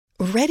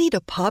Ready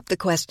to pop the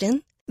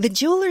question? The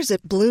jewelers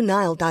at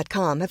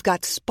BlueNile.com have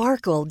got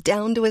sparkle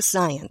down to a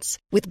science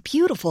with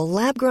beautiful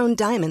lab-grown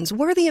diamonds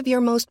worthy of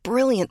your most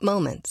brilliant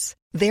moments.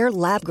 Their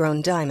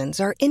lab-grown diamonds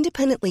are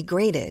independently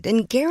graded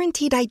and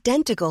guaranteed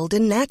identical to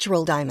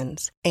natural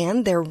diamonds,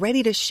 and they're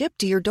ready to ship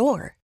to your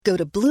door. Go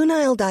to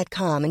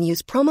BlueNile.com and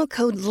use promo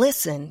code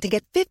LISTEN to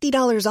get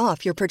 $50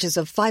 off your purchase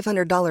of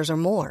 $500 or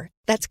more.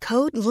 That's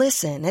code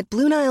LISTEN at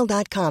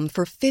BlueNile.com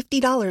for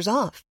 $50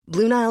 off.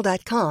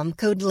 BlueNile.com,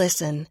 code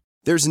LISTEN.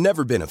 There's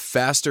never been a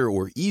faster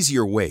or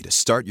easier way to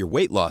start your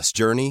weight loss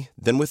journey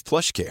than with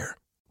PlushCare.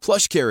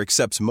 PlushCare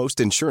accepts most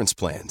insurance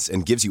plans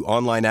and gives you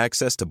online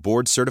access to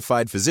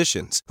board-certified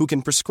physicians who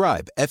can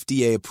prescribe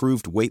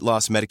FDA-approved weight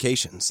loss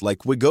medications like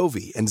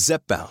Wegovy and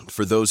Zepbound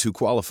for those who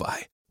qualify.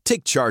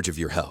 Take charge of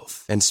your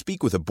health and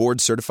speak with a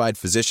board-certified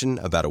physician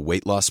about a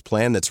weight loss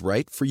plan that's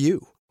right for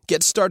you.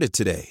 Get started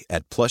today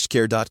at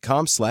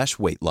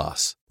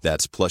plushcare.com/weightloss.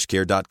 That's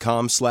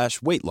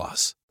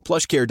plushcare.com/weightloss.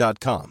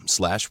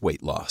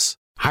 plushcare.com/weightloss.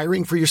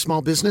 Hiring for your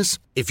small business?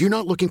 If you're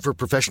not looking for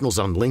professionals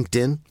on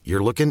LinkedIn,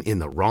 you're looking in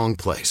the wrong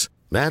place.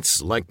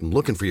 That's like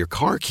looking for your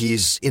car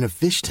keys in a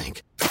fish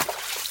tank.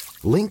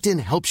 LinkedIn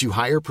helps you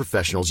hire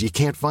professionals you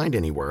can't find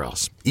anywhere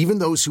else, even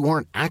those who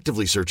aren't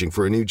actively searching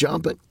for a new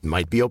job but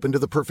might be open to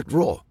the perfect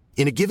role.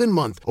 In a given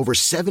month, over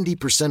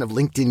 70% of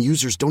LinkedIn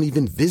users don't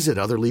even visit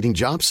other leading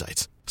job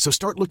sites. So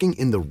start looking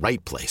in the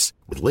right place.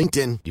 With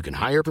LinkedIn, you can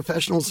hire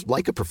professionals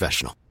like a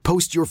professional.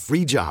 Post your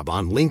free job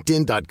on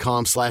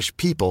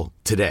linkedin.com/people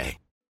today.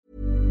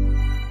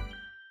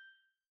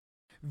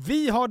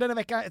 Vi har denna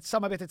vecka ett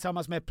samarbete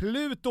tillsammans med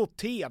Pluto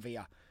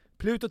TV.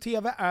 Pluto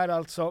TV är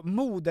alltså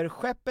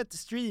moderskeppet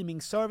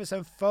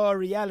streamingservicen för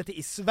reality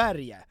i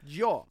Sverige.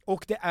 Ja.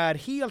 Och det är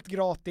helt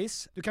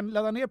gratis. Du kan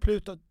ladda ner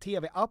Pluto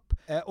TV-app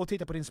och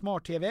titta på din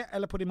smart-tv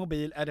eller på din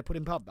mobil eller på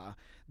din padda.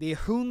 Det är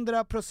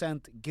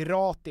 100%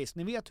 gratis.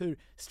 Ni vet hur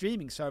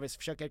streamingservice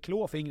försöker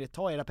klåfingret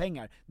ta era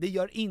pengar. Det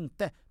gör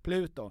inte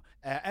Pluto.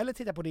 Eller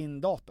titta på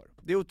din dator.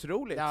 Det är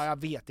otroligt. Ja,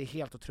 jag vet. Det är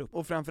helt otroligt.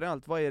 Och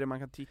framförallt, vad är det man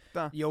kan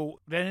titta? Jo,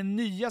 det är den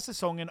nya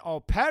säsongen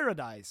av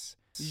Paradise.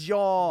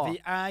 Ja!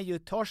 Vi är ju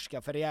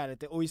torska för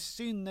reality och i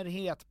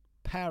synnerhet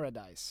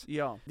Paradise.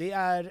 Ja. Det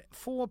är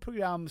få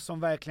program som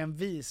verkligen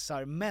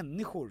visar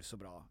människor så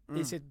bra.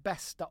 I sitt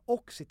bästa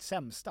och sitt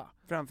sämsta.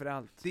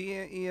 Framförallt.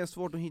 Det är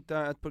svårt att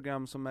hitta ett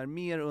program som är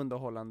mer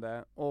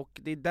underhållande och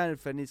det är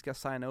därför ni ska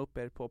signa upp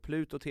er på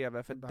Pluto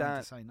TV. För det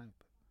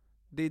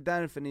är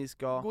därför ni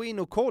ska gå in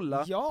och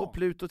kolla på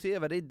Pluto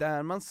TV. Det är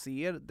där man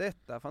ser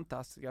detta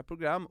fantastiska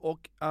program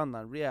och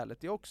annan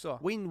reality också.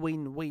 Win,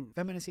 win, win.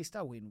 Vem är den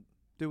sista win?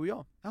 Du och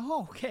jag.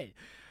 Jaha, okej.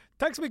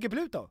 Tack så mycket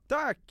Pluto.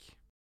 Tack!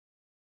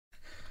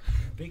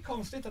 Det är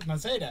konstigt att man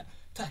säger det.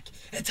 Tack.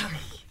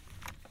 Tack.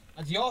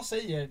 Att jag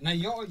säger, när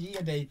jag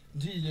ger dig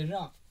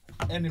dyra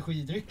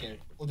energidrycker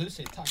och du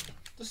säger tack,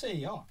 då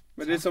säger jag.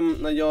 Men det är som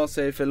när jag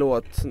säger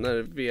förlåt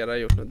när Vera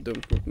gjort något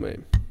dumt mot mig.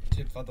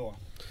 Typ vad då?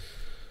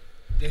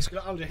 Det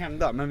skulle aldrig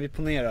hända, men vi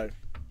ponerar.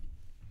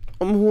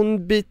 Om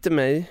hon biter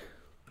mig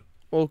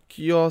och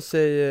jag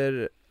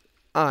säger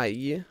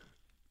aj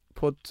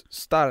på ett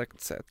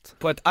starkt sätt.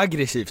 På ett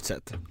aggressivt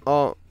sätt?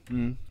 Ja,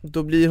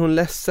 då blir hon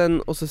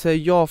ledsen och så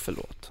säger jag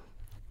förlåt.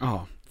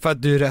 Ja, för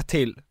att du rätt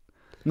till.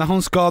 När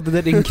hon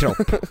skadade din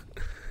kropp.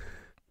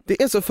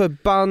 Det är så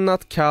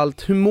förbannat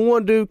kallt. Hur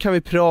mår du? Kan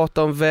vi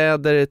prata om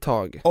väder ett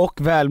tag?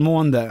 Och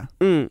välmående.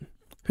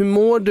 Hur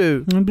mår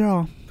du?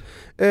 Bra.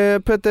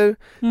 Petter,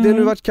 det har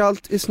nu varit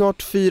kallt i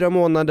snart 4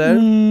 månader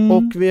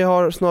och vi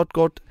har snart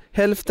gått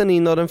hälften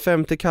in av den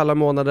 5:e kalla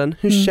månaden.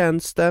 Hur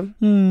känns det?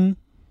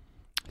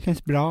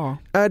 Känns bra.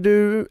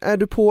 Är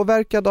du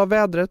påverkad av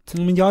vädret?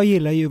 Men jag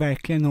gillar ju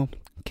verkligen att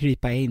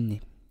krypa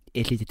in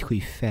i ett litet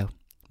skyffe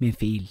med en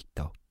filt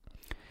och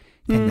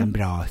tända en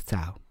brasa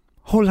och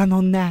hålla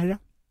någon nära.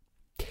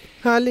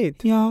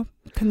 Härligt. Ja,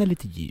 tända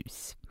lite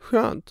ljus.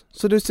 Skönt.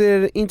 Så du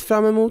ser inte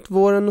fram emot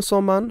våren och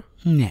sommaren?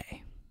 Nej.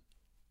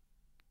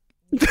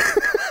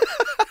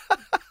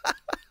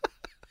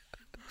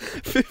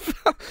 Fy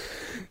fan.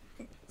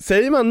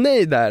 Säger man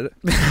nej där,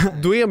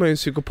 då är man ju en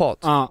psykopat.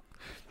 Ja.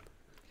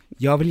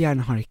 Jag vill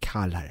gärna ha det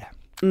kallare,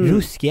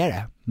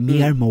 ruskigare,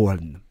 mer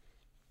moln.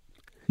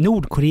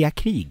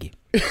 Nordkorea-krig.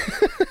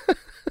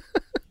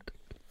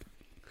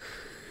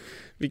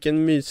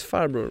 Vilken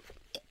mysfarbror.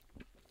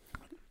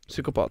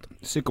 Psykopat.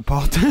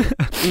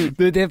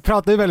 Det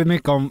pratar ju väldigt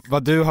mycket om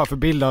vad du har för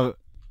bild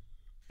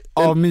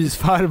av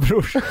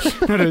mysfarbror.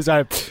 När du är så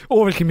här,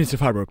 vilken mysig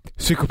farbror.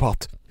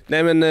 Psykopat.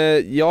 Nej men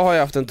jag har ju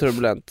haft en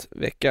turbulent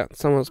vecka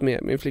tillsammans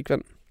med min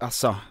flickvän.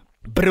 Alltså,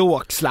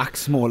 bråk,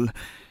 slagsmål.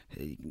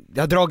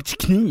 Jag har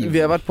dragit kniv. Vi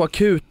har varit på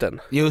akuten.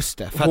 Just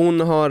det. Hon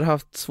har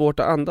haft svårt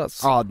att andas.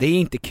 Ja, det är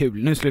inte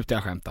kul. Nu slutar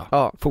jag skämta.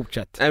 Ja.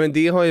 Fortsätt. Nej men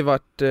det har ju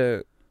varit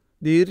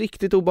det är ju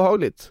riktigt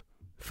obehagligt.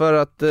 För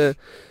att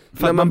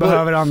för att man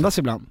behöver andas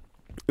ibland.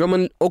 Ja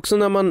men också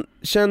när man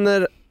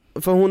känner,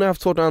 för hon har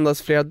haft svårt att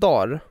andas flera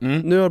dagar.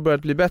 Nu har det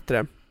börjat bli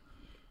bättre.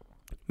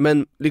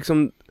 Men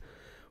liksom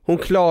hon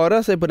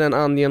klarar sig på den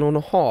andningen hon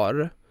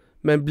har.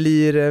 Men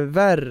blir det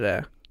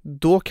värre,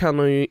 då kan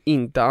hon ju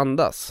inte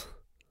andas.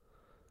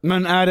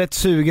 Men är det ett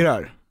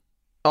sugrör?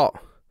 Ja.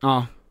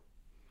 Ja.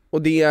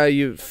 Och det är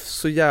ju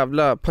så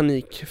jävla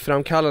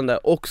panikframkallande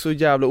och så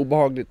jävla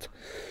obehagligt.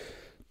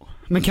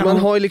 Men man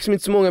har ju liksom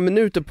inte så många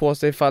minuter på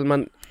sig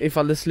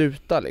ifall det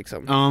slutar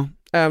liksom. Ja.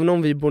 Även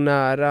om vi bor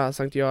nära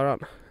Sankt Göran.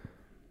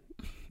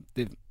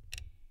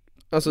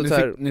 Alltså,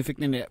 nu fick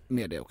ni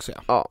med det också,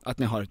 ja. Att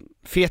ni har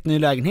fet ny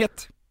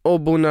lägenhet. Och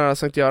bor nära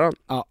Sankt Göran.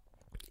 Ja.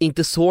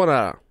 Inte så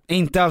nära.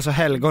 Inte alltså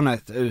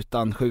helgonet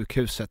utan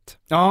sjukhuset.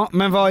 Ja,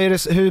 men vad är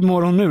det, hur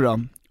mår hon nu då?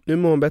 Nu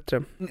mår hon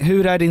bättre.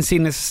 Hur är din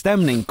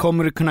sinnesstämning?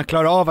 Kommer du kunna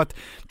klara av att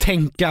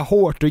tänka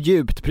hårt och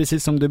djupt,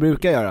 precis som du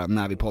brukar göra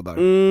när vi poddar?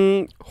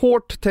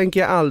 Hårt tänker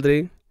jag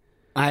aldrig.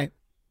 Nej.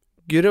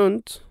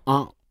 Grunt.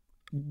 Ja.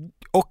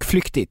 Och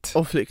flyktigt.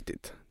 Och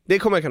flyktigt. Det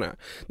kommer jag kunna göra.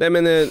 Nej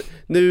men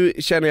nu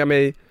känner jag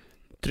mig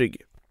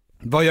trygg.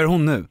 Vad gör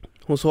hon nu?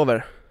 Hon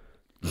sover.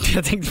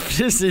 Jag tänkte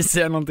precis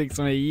säga någonting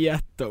som är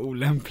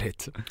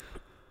jätteolämpligt.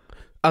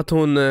 Att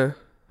hon...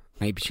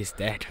 Maybe she's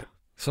dead.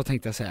 Så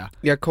tänkte jag säga.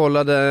 Jag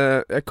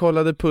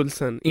kollade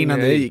pulsen innan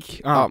jag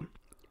gick. Ja.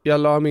 Jag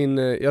la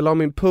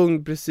min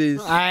pung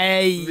precis.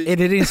 Nej, är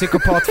det din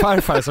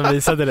psykopatfarfar som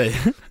visade dig?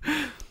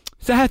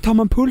 Så här tar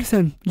man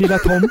pulsen, lilla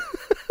Tom.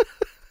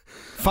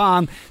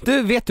 Fan,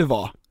 vet du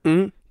vad?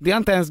 Det har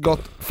inte ens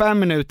gått 5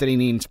 minuter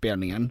in i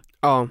inspelningen.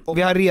 Ja. Och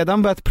vi har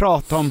redan börjat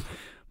prata om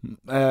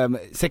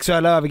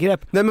sexuella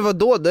övergrepp. Nej men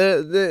vadå?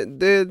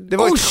 Det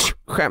var ett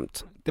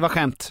skämt. Det var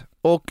skämt.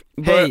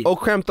 Och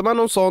skämtar man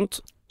om sånt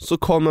så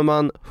kommer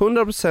man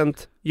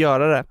 100%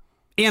 göra det.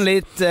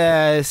 Enligt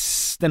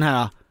den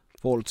här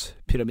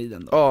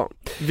våldspyramiden då. Ja,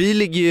 vi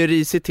ligger ju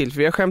risigt till för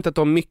vi har skämtat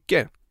om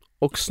mycket.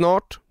 Och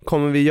snart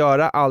kommer vi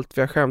göra allt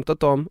vi har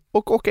skämtat om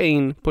och åka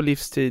in på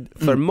livstid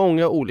för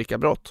många olika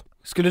brott.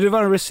 Skulle du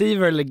vara en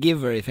receiver eller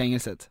giver i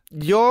fängelset?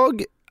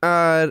 Jag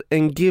är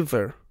en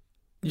giver.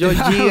 Jag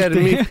ger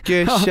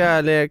mycket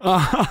kärlek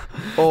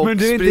och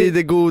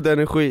sprider god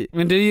energi.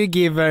 Men du är ju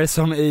giver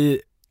som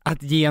i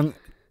att ge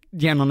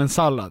någon en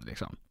sallad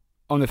liksom.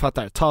 Om du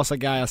fattar, toss a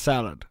guy a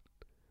salad.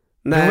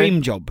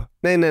 Dream job.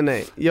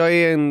 Nej. Jag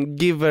är en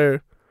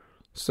giver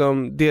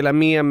som delar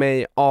med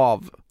mig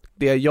av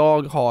det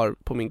jag har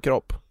på min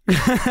kropp.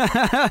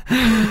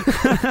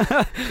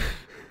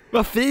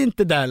 Vad fint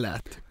det där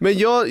lät. Men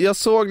jag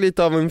såg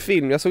lite av en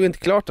film, jag såg inte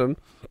klart den.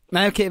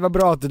 Nej okej, vad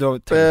bra att du då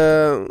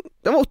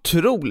den var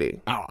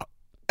otrolig. Ja.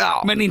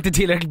 Men inte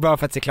tillräckligt bra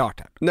för att se klart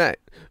den. Nej.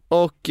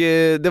 Och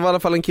det var i alla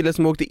fall en kille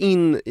som åkte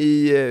in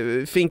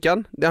i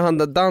finkan. Det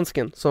handlade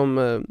dansken som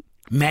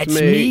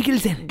Mads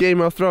Mikkelsen,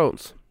 Game of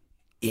Thrones.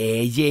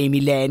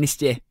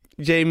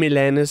 Jamie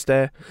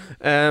Lannister.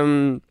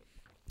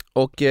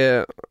 Och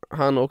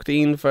han åkte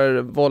in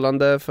för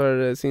vållande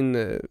för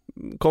sin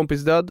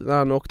kompis död när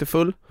han åkte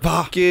full.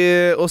 Va?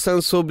 Och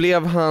sen så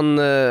blev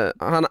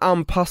han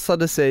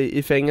anpassade sig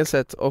i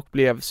fängelset och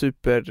blev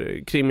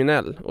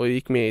superkriminell och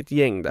gick med i ett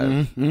gäng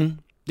där.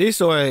 Det är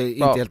så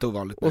inte helt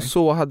ovanligt. Nej. Och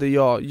så hade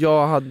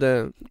jag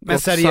hade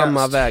gått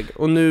samma väg.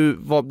 Och nu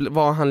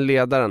var han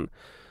ledaren.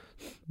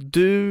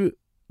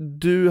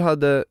 Du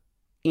hade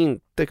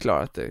inte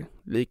klarat det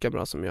lika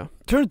bra som jag.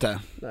 Tror du inte?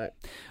 Nej.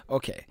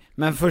 Okej,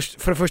 men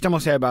för det första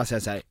måste jag bara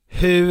säga så här: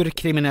 hur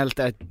kriminellt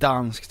är ett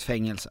danskt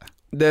fängelse?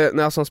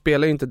 Alltså han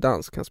spelar ju inte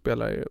dansk, han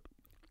spelar ju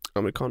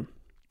amerikan.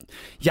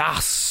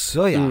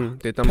 Jaså ja.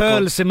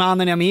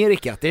 Pölsemannen i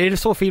Amerika, det är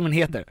så filmen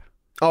heter.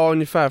 Ja,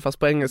 ungefär, fast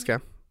på engelska.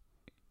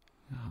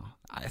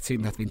 Ja, jag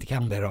synd att vi inte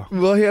kan det då.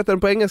 Vad heter den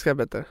på engelska,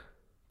 Petter?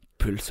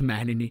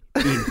 Pölsemannen i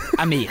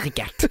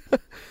Amerika.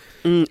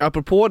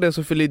 Apropå det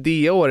så fyller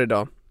det år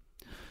idag.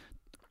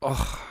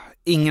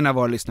 Ingen av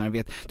våra lyssnare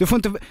vet. Du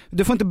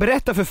får inte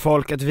berätta för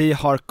folk att vi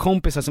har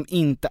kompisar som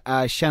inte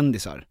är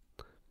kändisar.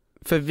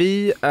 För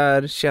vi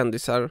är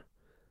kändisar.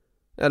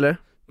 Eller?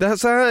 Det här,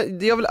 så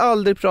här, jag vill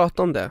aldrig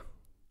prata om det.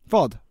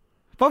 Vad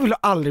vill du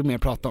aldrig mer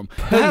prata om?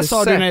 Det här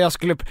sa du när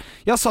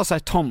jag sa så här: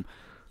 Tom,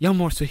 jag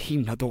mår så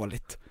himla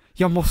dåligt.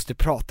 Jag måste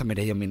prata med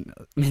dig om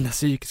mina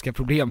psykiska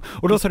problem.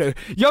 Och då sa du: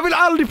 jag vill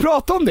aldrig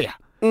prata om det.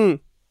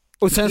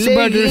 Och sen så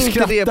började du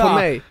skratta. Det på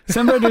mig.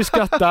 Sen började du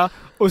skratta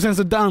och sen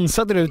så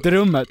dansade du ut i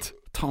rummet.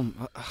 Tom,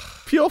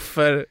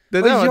 Pjoffer,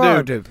 det vad där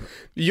gör du?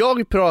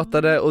 Jag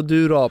pratade och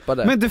du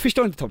rapade. Men du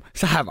förstår inte, Tom.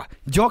 Så här va,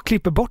 jag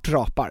klipper bort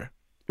rapar.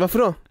 Varför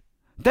då?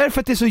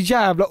 Därför att det är så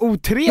jävla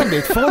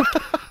otrevligt. Folk,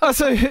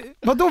 alltså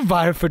vadå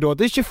varför då?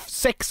 Det är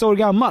 26 år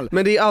gammal.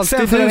 Men det är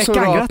alltid du som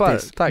rapar.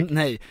 Tack.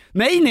 Nej,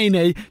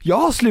 jag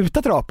har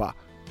slutat rapa.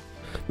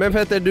 Men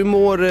Petter, du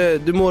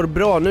mår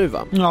bra nu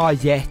va? Ja,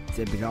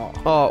 jättebra.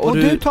 Ja, och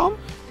du Tom?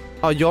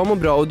 Ja, jag mår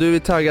bra och du är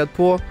taggad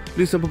på att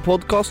lyssna på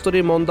podcast och det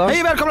är måndag.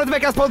 Hej, välkomna till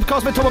veckans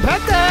podcast med Tom och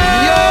Petter!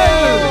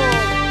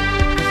 Yeah!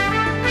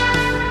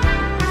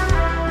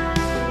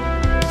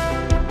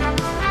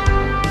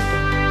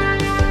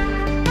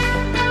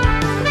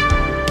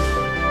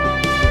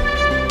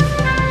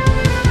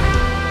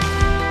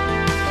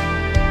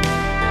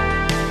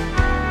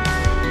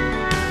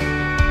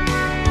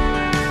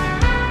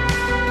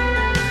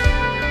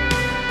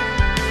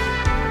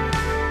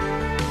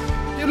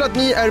 att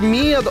ni är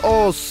med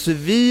oss.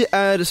 Vi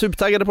är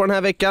supertaggade på den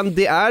här veckan.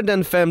 Det är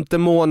den 5:e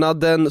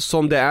månaden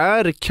som det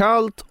är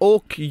kallt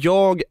och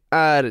jag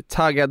är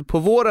taggad på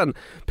våren.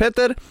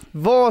 Petter,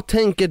 vad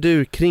tänker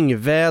du kring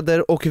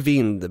väder och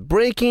vind?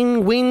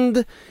 Breaking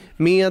Wind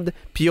med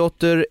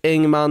Piotr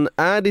Engman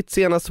är ditt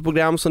senaste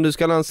program som du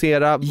ska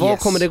lansera. Vad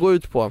kommer det gå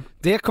ut på?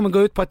 Det kommer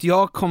gå ut på att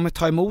jag kommer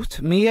ta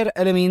emot mer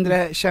eller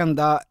mindre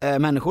kända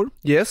människor.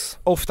 Yes.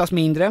 Oftast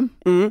mindre,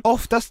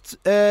 oftast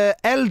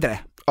äldre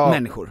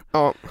människor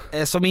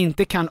som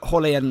inte kan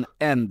hålla igen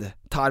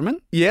ändtarmen.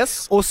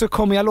 Yes. Och så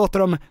kommer jag låta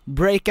dem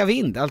breaka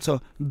vind, alltså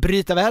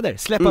bryta väder,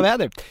 släppa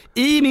väder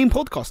i min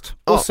podcast.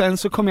 Och sen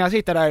så kommer jag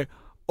sitta där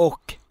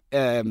och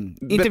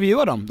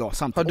intervjua dem då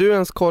samtidigt. Har du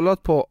ens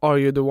kollat på Are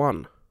You The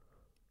One?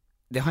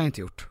 Det har jag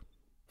inte gjort.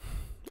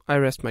 I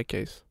rest my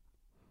case.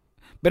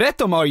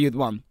 Berätta om Are You The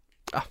One.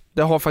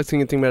 Det har faktiskt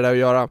ingenting med det där att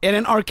göra. Är det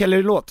en R.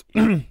 Kelly-låt?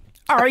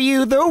 Are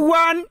you the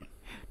one?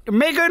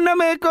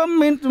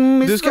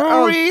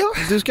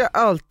 Du ska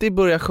alltid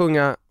börja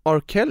sjunga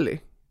R. Kelly.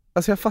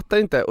 Alltså jag fattar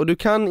inte. Och du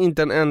kan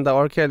inte en enda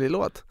R.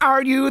 Kelly-låt.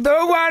 Are you the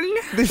one?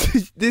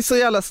 Det är så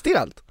jävla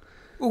stelt.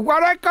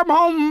 When I come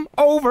home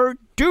over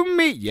to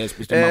me. Yes,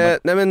 Mr.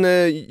 Nej men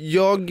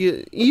jag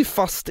är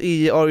fast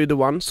i Are You The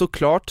One,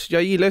 såklart.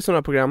 Jag gillar ju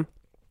sådana program.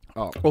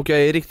 Och jag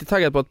är riktigt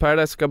taggad på att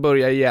Paradise ska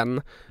börja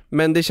igen.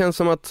 Men det känns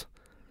som att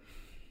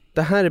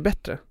det här är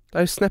bättre. Det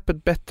här är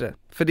snäppet bättre.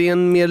 För det är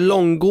en mer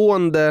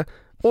långgående...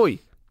 Oj,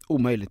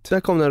 omöjligt. Där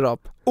kom det en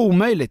rap.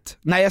 Omöjligt.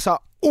 Nej, jag sa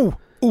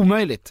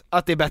omöjligt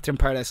att det är bättre än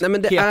Paradise. Nej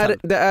men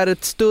det är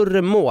ett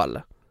större mål.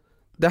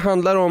 Det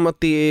handlar om att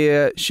det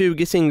är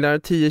 20 singlar,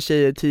 10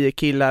 tjejer, 10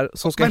 killar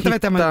som ska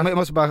Vänta, men jag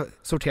måste bara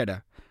sortera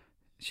det.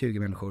 20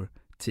 människor,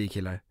 10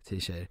 killar, 10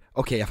 tjejer.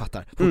 Okej, jag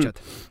fattar.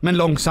 Fortsätt. Men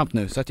långsamt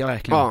nu så att jag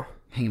verkligen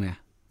hänger med.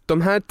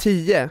 De här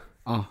 10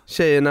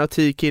 tjejerna och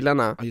 10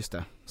 killarna just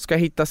det. Ska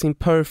hitta sin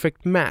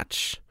perfect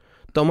match.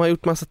 De har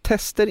gjort massa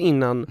tester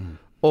innan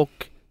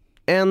och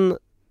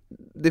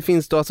det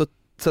finns då alltså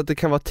så att det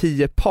kan vara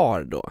 10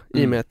 par då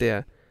i och med att det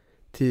är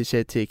 10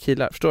 tjejer, 10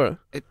 killar, förstår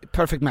du?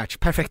 Perfect match,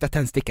 perfekta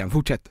tändstickan,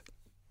 fortsätt.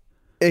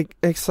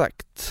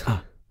 Exakt.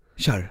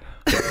 Kör.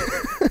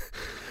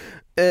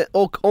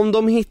 Och om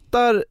de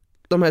hittar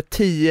de här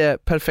 10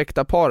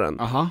 perfekta paren,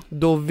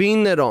 då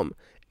vinner de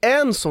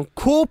en sån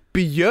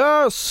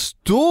kopiös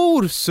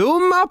stor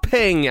summa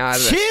pengar.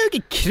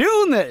 20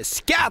 kronor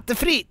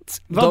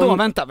skattefritt. Vadå?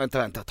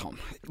 Vänta Tom.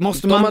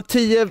 De har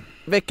 10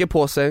 veckor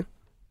på sig.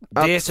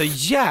 Det är så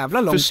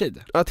jävla lång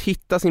tid att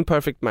hitta sin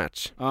perfect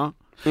match.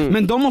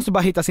 Men de måste bara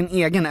hitta sin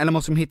egen, eller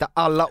måste de hitta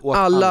alla åt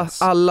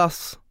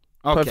allas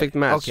perfect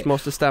match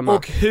måste stämma.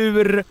 Och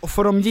hur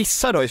får de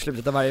gissa då i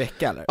slutet av varje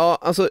vecka eller? Ja,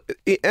 alltså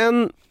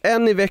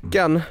en i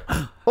veckan.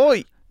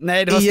 Oj!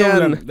 Nej, det var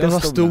stolen. Det var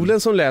stolen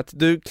som lät.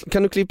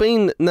 Kan du klippa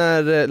in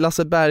när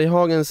Lasse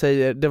Berghagen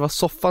säger det var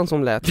soffan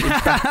som lät i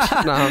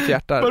Bert när han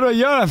fjärtar? Vadå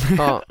gör han?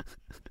 Ja.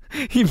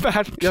 I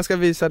Bert? Jag ska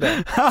visa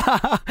det.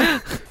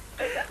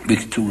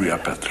 Victoria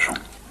Pettersson.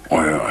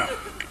 Oj.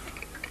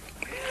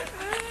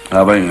 Det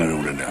här var ingen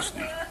rolig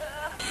läsning.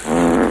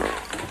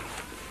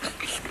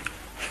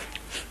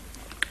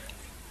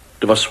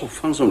 Det var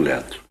soffan som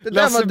lät.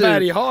 Lasse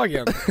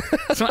Berghagen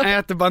som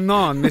äter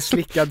banan med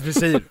slickad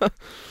frisyr.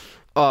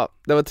 Ja,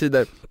 det var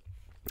tider.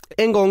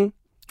 En gång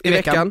i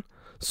veckan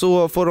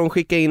så får de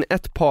skicka in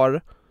ett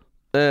par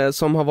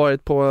som har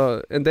varit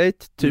på en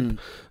dejt typ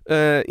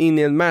in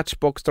i en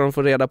matchbox där de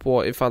får reda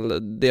på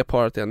ifall det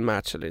paret är en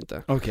match eller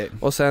inte.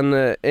 Och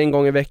sen en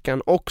gång i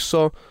veckan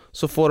också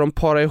så får de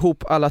para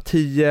ihop alla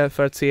 10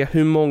 för att se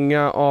hur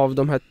många av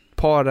de här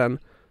paren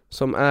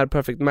som är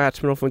perfect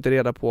match, men de får inte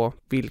reda på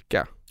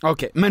vilka.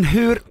 Men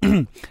hur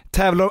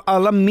tävlar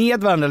alla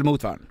med varandra eller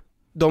mot varandra?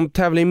 De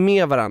tävlar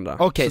med varandra.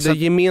 Så det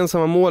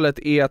gemensamma målet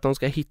är att de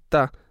ska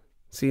hitta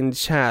sin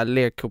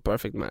kärlek och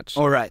perfect match.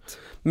 All right.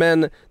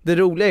 Men det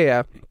roliga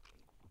är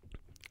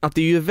att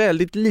det är ju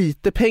väldigt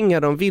lite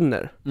pengar de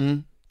vinner.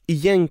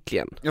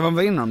 Egentligen. Ja, vad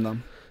vinner de då?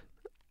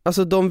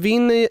 Alltså de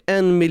vinner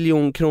 1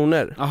 miljon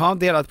kronor. Jaha,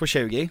 delat på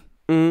 20.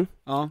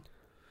 Ja.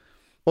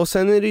 Och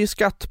sen är det ju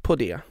skatt på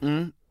det.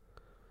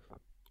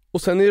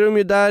 Och sen är de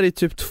ju där i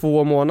typ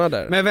 2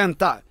 månader. Men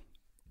vänta,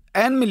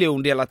 1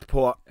 miljon delat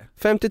på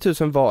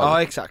 50 000 var.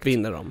 Ja, exakt.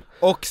 Vinner de.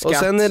 Och skatt. Och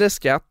sen är det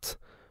skatt.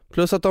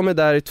 Plus att de är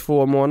där i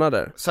 2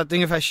 månader. Så att det är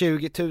ungefär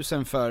 20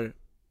 000 för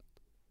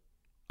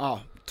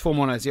 2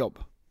 månaders jobb.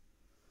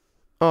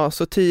 Ja,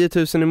 så 10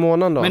 000 i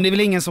månaden då. Men det är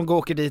väl ingen som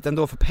åker dit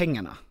ändå för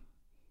pengarna?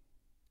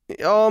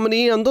 Ja, men det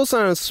är ändå så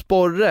här en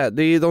sporre.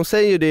 De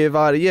säger ju det i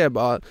varje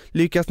bara,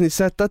 lyckas ni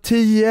sätta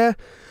 10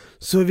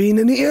 så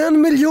vinner ni 1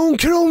 miljon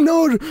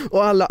kronor.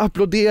 Och alla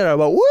applåderar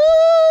bara,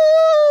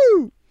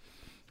 woo!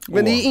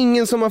 Men det är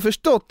ingen som har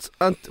förstått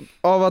att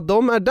av att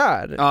de är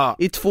där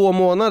i 2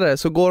 månader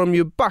så går de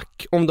ju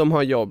back om de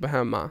har jobb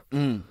hemma.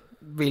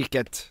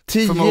 Vilket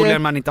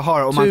förmodligen man inte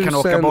har, och man kan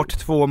åka bort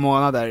 2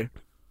 månader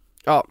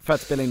för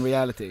att spela in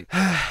reality.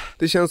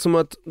 Det känns som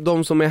att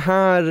de som är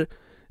här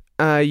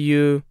är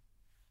ju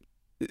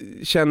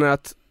känner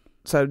att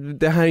så här,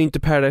 det här är inte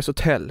Paradise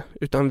Hotel,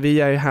 utan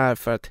vi är här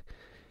för att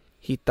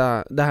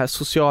hitta det här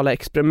sociala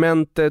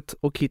experimentet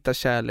och hitta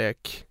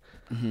kärlek.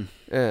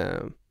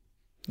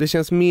 Det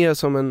känns mer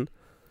som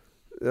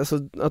alltså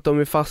att de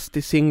är fast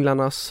i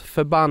singlarnas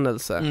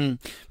förbannelse.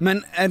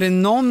 Men är det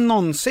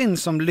någonsin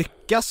som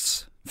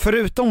lyckas,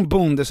 förutom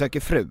Bonde söker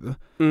fru,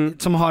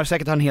 som har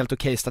säkert en helt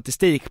okej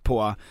statistik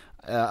på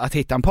att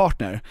hitta en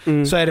partner,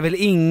 så är det väl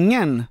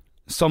ingen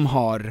som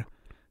har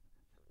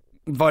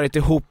varit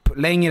ihop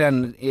längre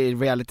än i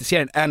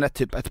reality-serien än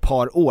typ ett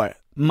par år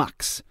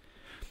max.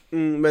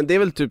 Men det är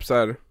väl typ så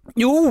här.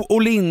 Jo,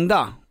 och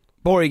Linda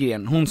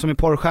Borggren, hon som är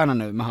porrstjärna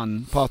nu med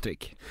han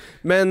Patrik.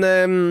 Men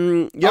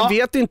jag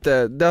vet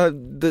inte.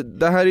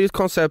 Det här är ju ett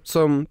koncept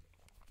som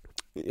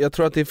jag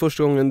tror att det är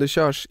första gången det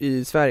körs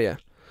i Sverige.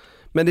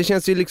 Men det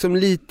känns ju liksom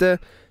lite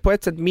på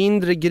ett sätt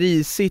mindre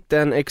grisigt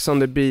än Ex on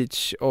the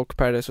Beach och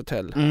Paradise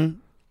Hotel.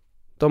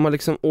 De har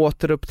liksom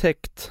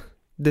återupptäckt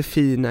det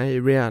fina i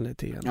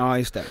reality. Ja,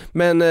 just det.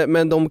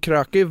 Men de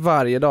krökar ju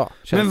varje dag.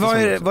 Men vad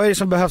är det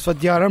som behövs för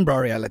att göra en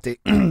bra reality?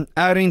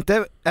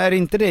 är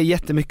inte det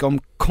jättemycket om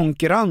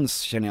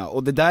konkurrens, känner jag?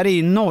 Och det där är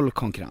ju noll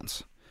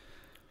konkurrens.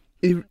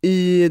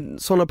 I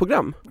sådana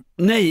program?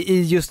 Nej,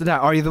 i just det där,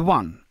 Are You The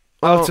One?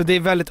 Alltså det är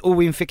väldigt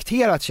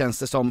oinfekterat, känns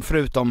det som,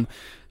 förutom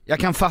jag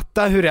kan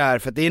fatta hur det är,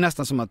 för det är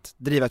nästan som att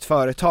driva ett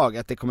företag,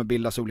 att det kommer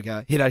bildas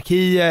olika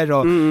hierarkier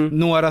och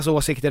någras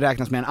åsikter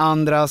räknas mer än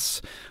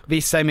andras,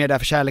 vissa är mer där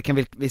för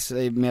kärleken,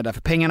 vissa är mer där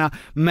för pengarna,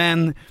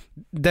 men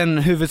den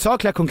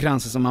huvudsakliga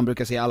konkurrensen som man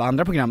brukar se i alla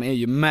andra program är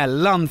ju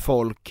mellan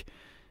folk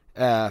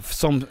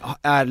som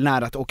är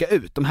nära att åka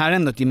ut. De här är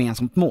ändå ett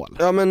gemensamt mål.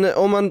 Ja, men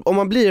om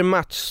man blir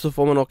match så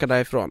får man åka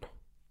därifrån.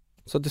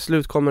 Så till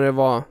slut kommer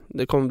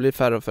det kommer bli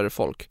färre och färre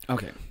folk.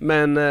 Okay.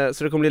 Men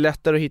så det kommer bli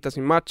lättare att hitta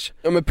sin match.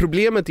 Ja, men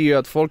problemet är ju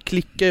att folk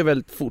klickar ju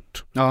väldigt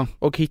fort. Ja.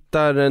 Och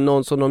hittar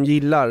någon som de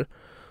gillar.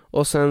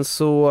 Och sen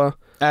så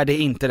är det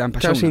inte den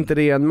personen. Kanske inte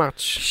det är en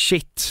match.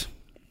 Shit.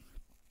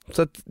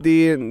 Så att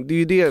det är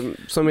ju det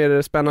som är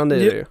det spännande i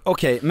det ju.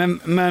 Okej, men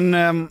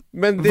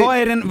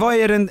vad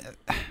är den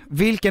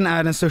vilken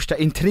är den största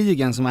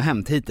intrigen som har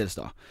hänt hittills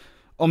då?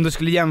 Om du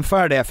skulle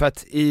jämföra det, för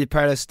att i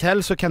Paradise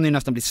Hotel så kan det ju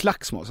nästan bli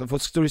slagsmål, så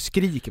folk står och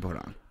skriker på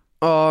varandra.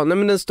 Ja, nej,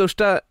 men den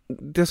största,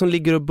 det som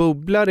ligger och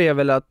bubblar är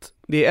väl att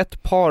det är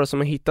ett par som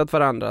har hittat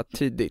varandra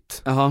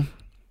tidigt. Aha.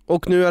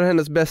 Och nu har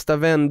hennes bästa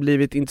vän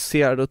blivit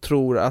intresserad och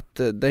tror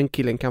att den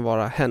killen kan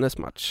vara hennes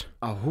match.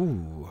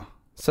 Aho.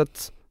 Så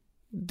att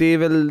det är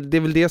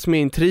väl det som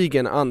är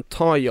intrigen,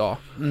 antar jag.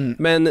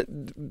 Men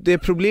det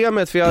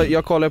problemet, för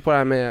jag kollar på det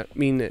här med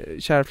min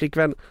kära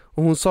flickvän,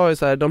 och hon sa ju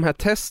så här, de här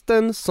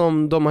testen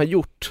som de har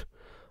gjort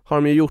har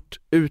de ju gjort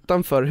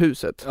utanför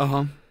huset.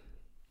 Aha.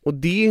 Och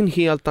det är en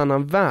helt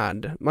annan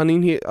värld.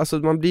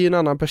 Man blir en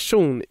annan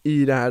person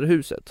i det här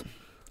huset.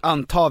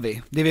 Antar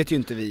vi, det vet ju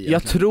inte vi egentligen.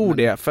 Jag tror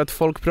det, för att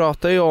folk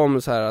pratar ju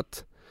om så här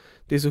att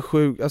det är så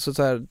sjukt, alltså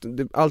så här,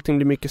 allting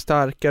blir mycket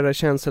starkare,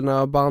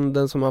 känslorna och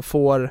banden som man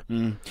får.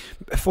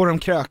 Får de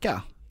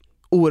kröka?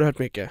 Oerhört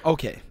mycket.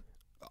 Okej.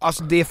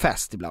 Alltså det är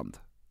fest ibland?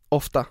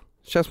 Ofta.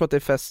 Känns som att det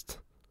är fest.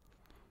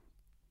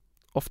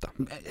 Ofta.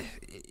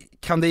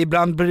 Kan det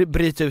ibland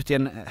bryta ut i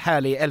en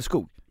härlig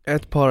älskog?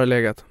 Ett par har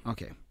legat.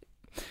 Okej.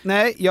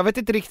 Nej, jag vet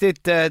inte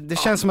riktigt, det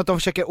känns som att de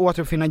försöker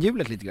återuppfinna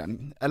hjulet lite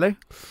grann, eller?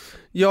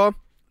 Ja,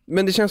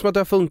 men det känns som att det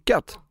har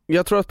funkat.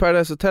 Jag tror att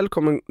Paradise Hotel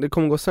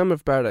kommer gå sämre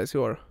för Paradise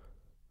i år.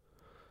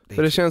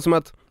 För det känns som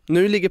att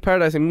nu ligger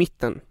Paradise i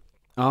mitten.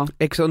 Ja.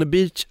 Ex on the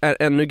Beach är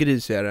ännu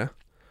grisigare.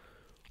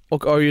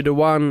 Och Are You The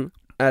One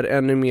är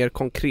ännu mer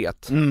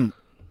konkret.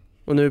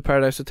 Och nu är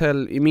Paradise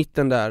Hotel i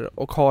mitten där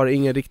och har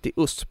ingen riktig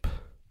USP.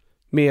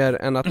 Mer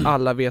än att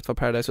alla vet vad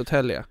Paradise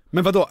Hotel är.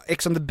 Men vadå,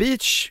 Ex on the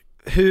Beach,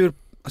 hur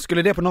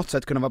skulle det på något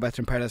sätt kunna vara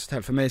bättre än Paradise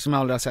Hotel? För mig som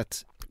aldrig har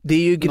sett. Det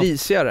är ju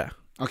grisigare.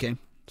 Okej.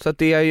 Så att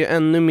det är ju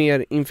ännu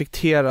mer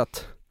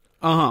infekterat.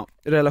 Aha.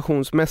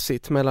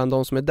 Relationsmässigt mellan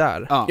de som är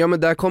där. Ja, men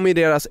där kommer ju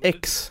deras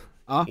ex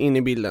in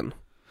i bilden.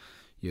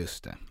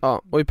 Just det.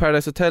 Ja, och i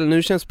Paradise Hotel,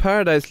 nu känns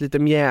Paradise lite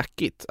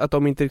mjäkigt. Att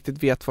de inte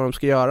riktigt vet vad de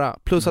ska göra.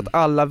 Plus att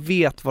alla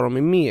vet vad de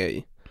är med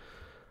i.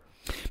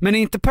 Men är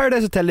inte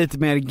Paradise Hotel lite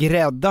mer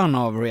gräddan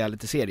av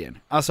reality-serien?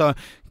 Alltså,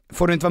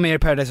 får du inte vara med i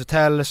Paradise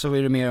Hotel så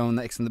är du mer om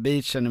Ex on the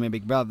Beach, sen är du med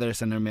Big Brother,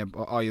 sen är du med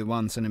Are You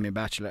One, sen är du med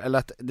Bachelor. Eller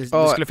att det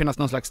skulle finnas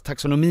någon slags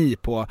taxonomi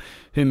på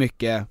hur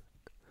mycket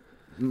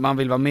man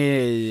vill vara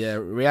med i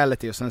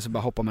reality och sen så bara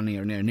hoppar man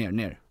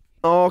ner.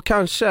 Ja,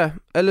 kanske.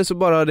 Eller så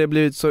bara har det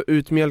blivit så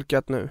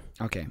utmjölkat nu.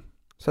 Okej.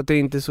 Så att det är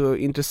inte så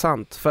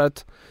intressant. För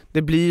att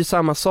det blir ju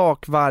samma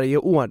sak varje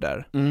år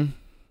där.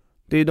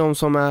 Det är de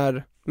som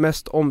är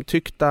mest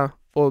omtyckta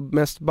och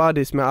mest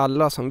buddies med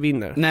alla som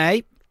vinner.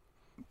 Nej.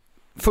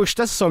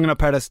 Första säsongen av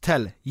Paradise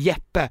Hotel,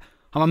 Jeppe,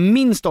 han var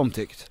minst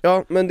omtyckt.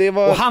 Ja, men det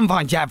var... Och han var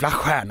en jävla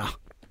stjärna.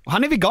 Och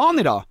han är vegan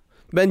idag.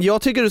 Men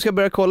jag tycker du ska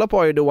börja kolla på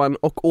Are You The One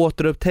och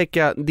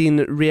återupptäcka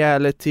din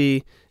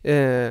reality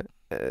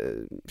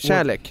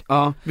kärlek.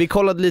 Ja. Vi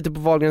kollade lite på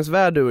Wahlgrens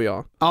värld, du och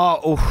jag.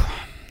 Ja,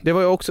 Det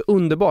var ju också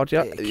underbart.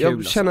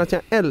 Jag känner att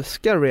jag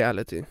älskar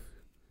reality.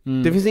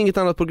 Det finns inget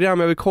annat program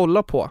jag vill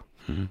kolla på.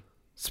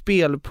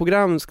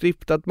 Spelprogram,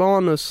 skriptat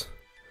manus.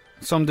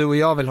 som du och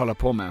jag vill hålla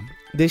på med.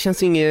 Det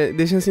känns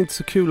inte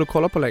så kul att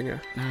kolla på längre.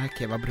 Nej,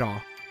 okej, vad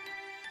bra.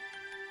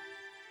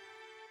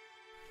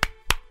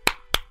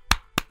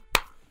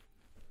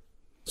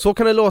 Så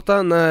kan det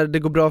låta när det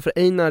går bra för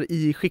Einar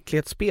i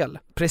skicklighetsspel.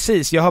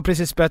 Precis, jag har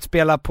precis börjat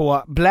spela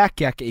på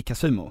Blackjack i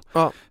Casumo.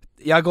 Ja.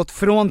 Jag har gått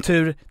från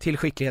tur till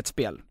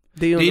skicklighetsspel.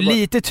 Det är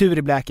lite tur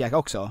i Blackjack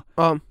också,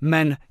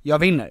 men jag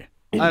vinner.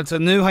 Alltså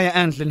nu har jag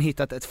äntligen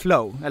hittat ett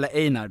flow, eller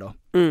Einar då,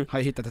 har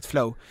jag hittat ett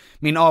flow.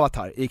 Min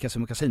avatar i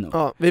Casumo Casino.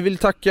 Ja, vi vill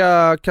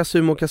tacka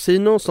Casumo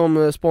Casino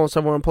som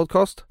sponsrar vår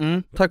podcast.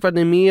 Tack för att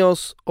ni är med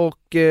oss,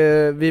 och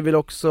vi vill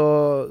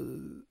också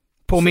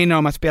påminna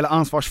om att spela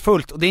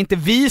ansvarsfullt. Och det är inte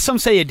vi som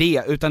säger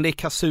det, utan det är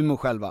Casumo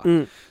själva.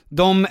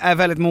 De är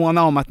väldigt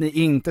måna om att ni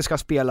inte ska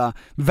spela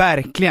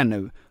verkligen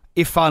nu,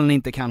 ifall ni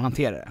inte kan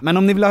hantera det. Men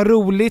om ni vill ha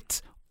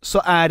roligt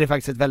så är det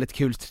faktiskt ett väldigt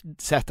kul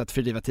sätt att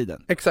fördriva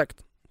tiden. Exakt.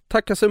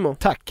 Tack Casumo.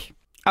 Tack.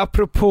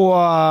 Apropå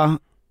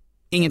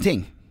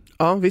ingenting.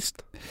 Ja,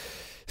 visst.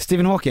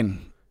 Stephen Hawking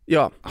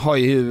har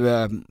ju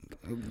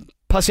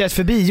passerat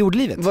förbi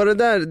jordlivet. Var det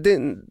där,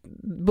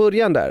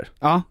 början där?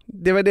 Ja.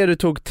 Det var det du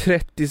tog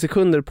 30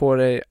 sekunder på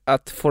dig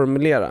att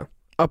formulera.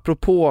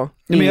 Apropå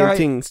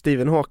ingenting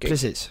Stephen Hawking.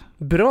 Precis.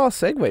 Bra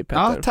segway,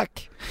 Peter. Ja,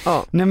 tack.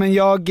 Ja. Nej men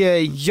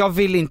jag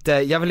vill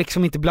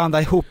liksom inte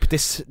blanda ihop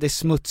det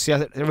smutsiga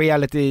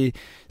reality i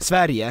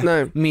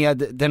Sverige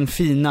med den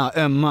fina,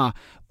 ömma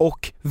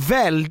och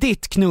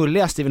väldigt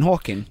knulliga Stephen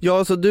Hawking.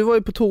 Ja, så du var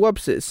ju på toa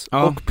precis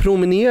och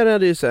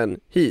promenerade ju sen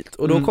hit,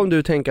 och då kom du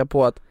att tänka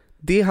på att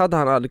det hade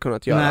han aldrig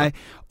kunnat göra. Nej,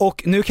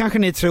 och nu kanske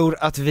ni tror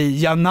att vi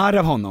gör narr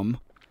av honom,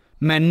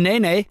 men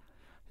nej.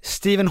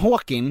 Stephen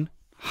Hawking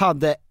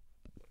hade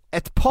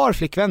ett par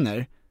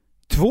flickvänner,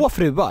 2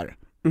 fruar.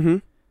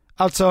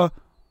 Alltså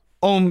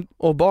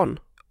och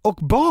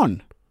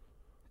barn.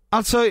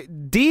 Alltså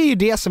det är ju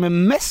det som är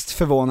mest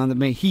förvånande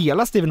med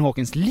hela Stephen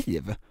Hawkings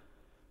liv.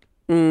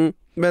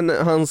 Men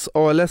hans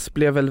ALS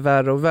blev väl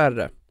värre och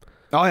värre.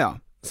 Ja.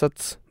 Så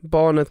att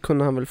barnet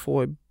kunde han väl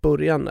få i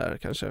början där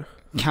kanske.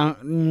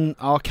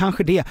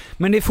 Kanske det.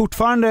 Men det är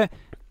fortfarande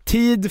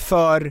tid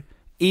för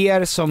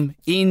er som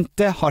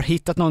inte har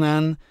hittat någon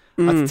än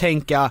att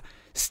tänka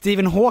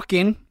Stephen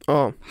Hawking,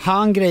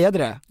 han grejade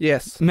det.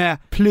 Yes. Med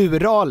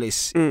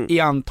pluralis i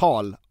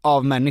antal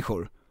av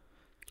människor.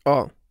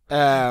 Ja.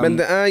 Men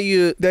det är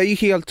ju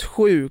helt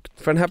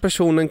sjukt, för den här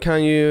personen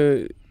kan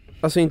ju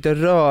alltså inte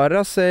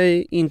röra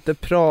sig, inte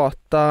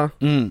prata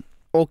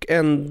och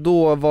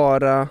ändå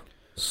vara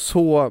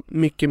så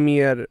mycket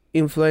mer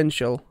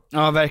influential.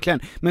 Ja, verkligen.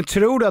 Men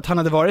tror du att han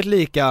hade varit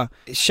lika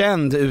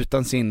känd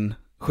utan sin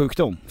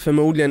sjukdom?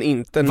 Förmodligen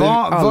inte.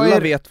 Alla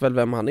vet väl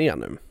vem han är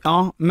nu.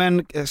 Ja,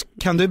 men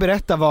kan du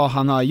berätta vad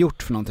han har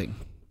gjort för någonting?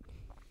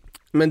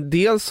 Men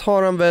dels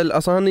har han väl,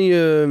 alltså han är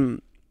ju,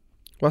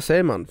 vad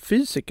säger man,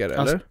 fysiker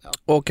eller?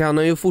 Och han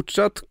har ju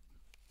fortsatt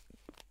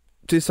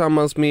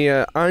tillsammans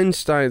med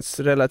Einsteins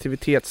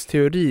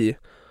relativitetsteori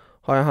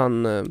har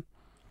han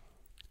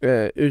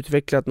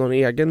utvecklat någon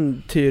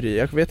egen teori.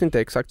 Jag vet inte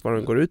exakt vad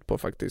den går ut på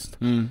faktiskt.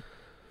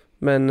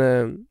 Men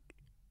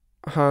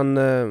han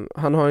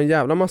har en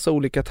jävla massa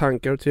olika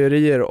tankar och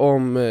teorier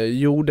om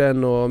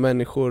jorden och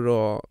människor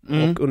och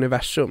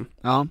universum.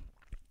 Ja.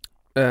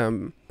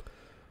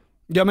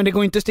 Ja, men det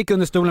går inte att sticka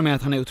under stolen med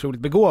att han är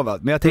otroligt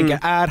begåvad. Men jag tänker,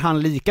 är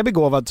han lika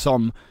begåvad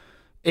som,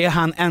 är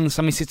han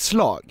ensam i sitt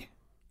slag?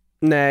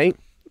 Nej,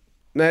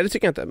 det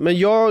tycker jag inte. Men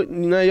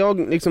när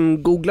jag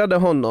liksom googlade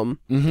honom,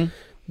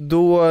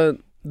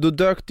 då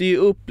dök det ju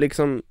upp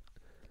liksom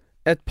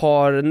ett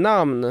par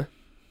namn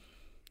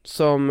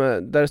som,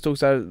 där det stod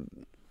så här,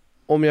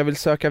 om jag vill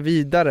söka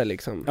vidare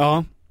liksom.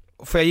 Ja.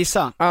 Får jag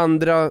gissa?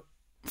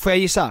 Får jag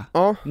gissa?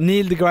 Ja.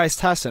 Neil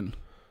deGrasse Tyson.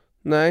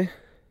 Nej.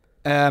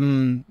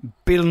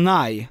 Bill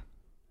Nye.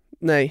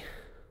 Nej.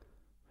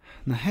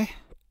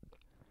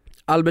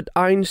 Albert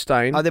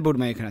Einstein. Ja, det borde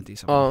man ju kunna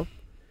gissa på.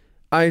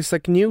 Ja.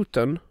 Isaac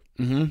Newton.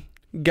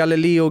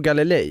 Galileo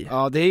Galilei.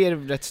 Ja, det är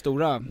rätt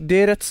stora.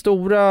 Det är rätt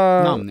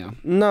stora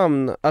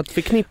namn att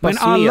förknippas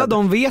med. Men alla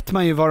de vet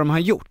man ju vad de har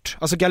gjort.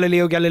 Alltså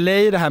Galileo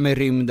Galilei, det här med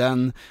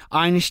rymden.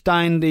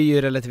 Einstein, det är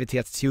ju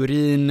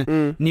relativitetsteorin.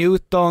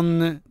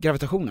 Newton,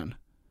 gravitationen.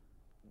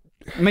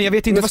 Men jag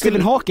vet inte vad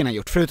Stephen Hawking har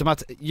gjort, förutom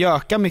att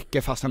göka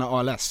mycket fast han har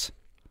ALS.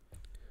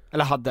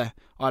 Eller hade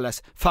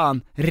ALS.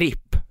 Fan,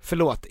 RIP.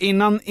 Förlåt.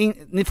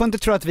 Ni får inte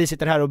tro att vi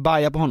sitter här och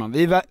bajar på honom.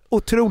 Vi var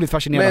otroligt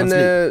fascinerade av hans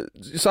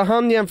liv. Så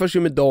han jämförs ju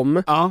med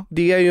dem. Ja.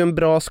 Det är ju en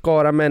bra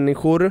skara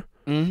människor.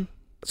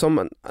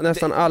 Som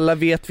nästan alla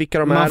vet vilka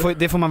de är.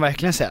 Det får man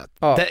verkligen säga.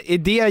 Ja. I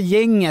det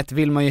gänget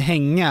vill man ju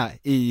hänga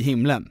i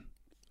himlen.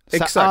 Så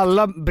exakt.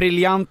 Alla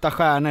briljanta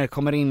stjärnor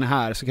kommer in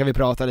här, så kan vi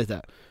prata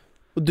lite.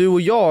 Och du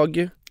och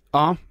jag,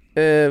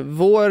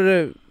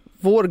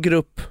 vår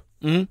grupp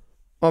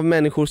av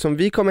människor som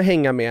vi kommer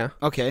hänga med.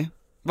 Okej.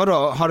 Vadå,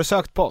 har du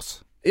sökt på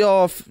oss?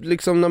 Ja,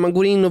 liksom när man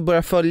går in och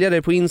börjar följa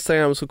dig på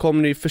Instagram så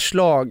kommer det ju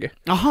förslag.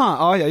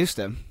 Aha, ja just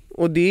det.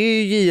 Och det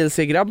är ju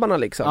JLC-grabbarna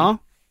liksom. Ja.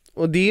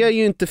 Och det är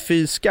ju inte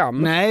fy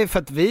skam. Nej, för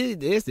att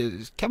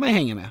det kan man ju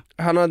hänga med.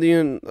 Han hade ju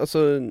en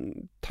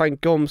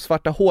tanke om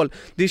svarta hål.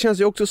 Det känns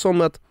ju också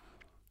som att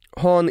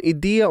ha en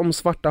idé om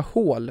svarta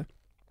hål.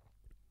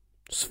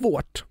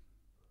 Svårt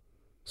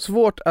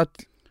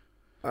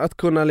att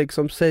kunna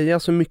liksom säga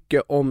så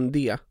mycket om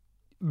det.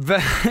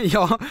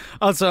 Ja,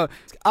 alltså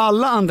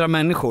alla andra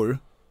människor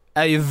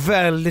är ju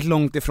väldigt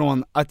långt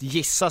ifrån att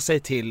gissa sig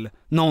till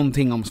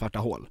någonting om svarta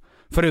hål.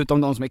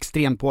 Förutom de som är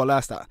extremt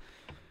pålästa.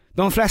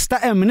 De flesta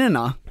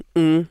ämnena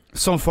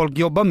som folk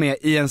jobbar med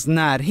i ens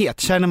närhet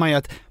känner man ju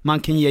att man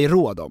kan ge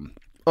råd om.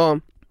 Ja.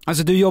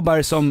 Alltså du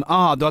jobbar som,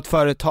 du har ett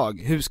företag,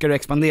 hur ska du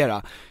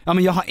expandera? Ja,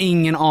 men jag har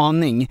ingen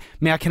aning,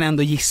 men jag kan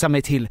ändå gissa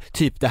mig till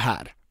typ det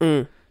här.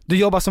 Du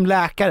jobbar som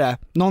läkare,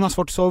 någon har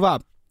svårt att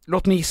sova,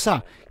 låt mig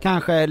gissa,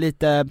 kanske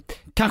lite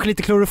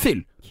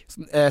klorofyll,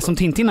 som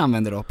Tintin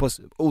använder då på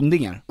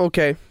ondingar.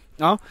 Okej.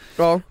 Ja.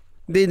 Ja,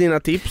 det är dina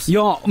tips.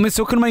 Ja, men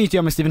så kunde man ju inte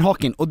göra med Stephen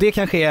Hawking, och det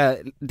kanske är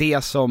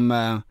det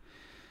som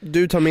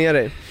du tar med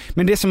dig.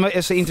 Men det som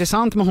är så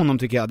intressant med honom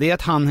tycker jag, det är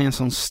att han är en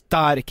sån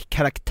stark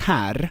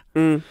karaktär.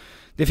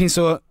 Det finns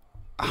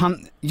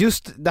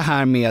just det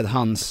här med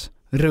hans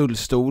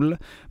rullstol,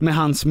 med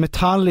hans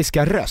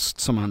metalliska röst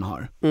som han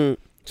har.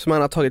 Som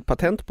han har tagit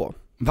patent på.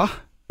 Va?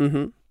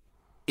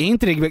 Är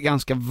inte det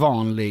ganska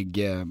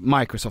vanlig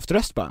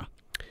Microsoft-röst bara?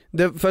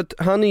 För att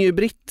han är ju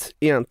britt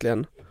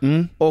egentligen.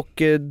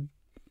 Och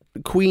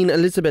Queen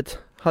Elizabeth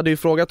hade ju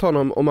frågat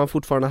honom om han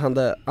fortfarande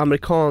hade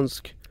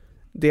amerikansk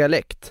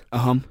dialekt.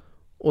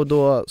 Och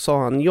då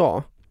sa han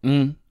ja.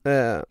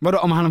 Vadå,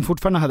 om han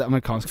fortfarande hade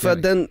amerikansk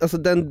dialekt? För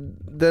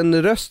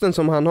den rösten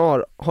som han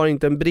har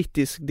inte en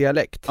brittisk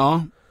dialekt.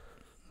 Ja.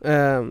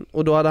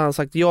 Och då hade han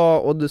sagt ja,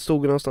 och det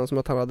stod någonstans som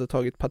att han hade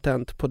tagit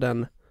patent på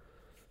den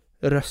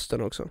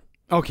rösten också.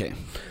 Okej.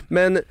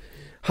 Men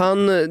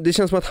det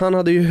känns som att han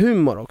hade ju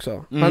humor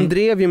också. Han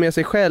drev ju med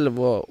sig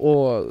själv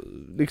och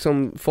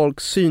liksom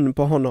folks syn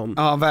på honom.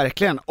 Ja,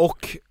 verkligen.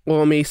 Och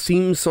var med i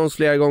Simpsons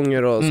flera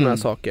gånger och såna här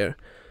saker.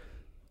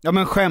 Ja,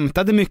 men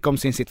skämtade mycket om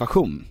sin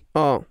situation.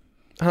 Ja,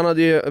 han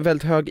hade ju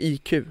väldigt hög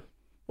IQ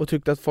och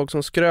tyckte att folk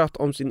som skröt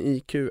om sin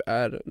IQ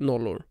är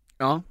nollor.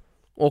 Ja.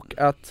 Och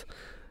att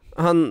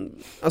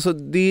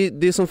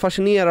det som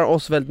fascinerar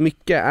oss väldigt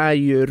mycket är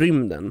ju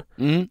rymden.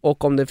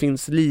 Och om det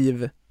finns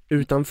liv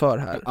utanför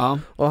här. Ja.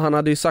 Och han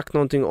hade ju sagt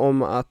någonting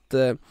om att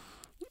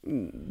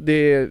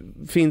det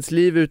finns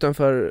liv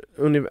utanför,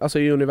 alltså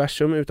i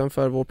universum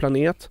utanför vår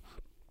planet.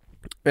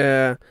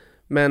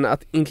 Men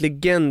att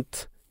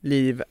intelligent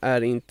liv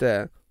är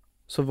inte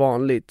så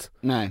vanligt.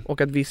 Nej.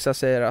 Och att vissa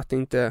säger att det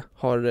inte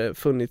har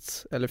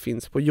funnits eller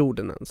finns på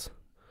jorden ens.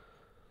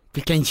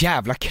 Vilken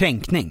jävla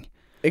kränkning.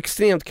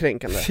 Extremt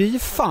kränkande. Fy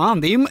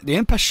fan, det är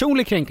en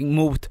personlig kränkning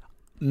mot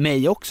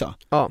mig också.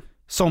 Ja.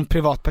 Som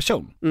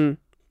privatperson.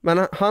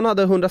 Men han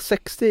hade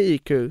 160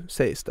 IQ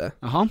sägs det.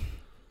 Jaha.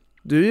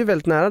 Du är ju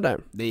väldigt nära där.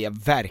 Det är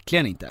jag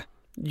verkligen inte.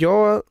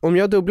 Om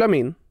jag dubblar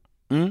min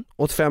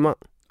 85,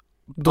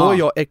 då är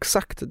jag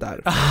exakt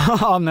där.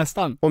 Ja,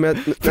 nästan.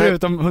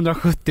 Förutom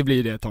 170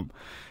 blir det, Tom.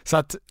 Så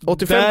att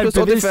 85 plus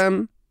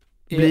 85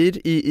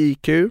 blir i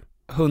IQ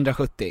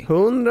 170.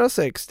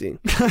 160.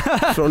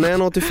 Från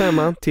en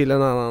 85 till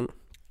en annan.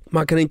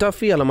 Man kan inte ha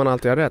fel om man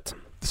alltid har rätt.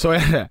 Så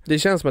är det. Det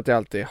känns som att jag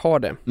alltid har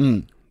det.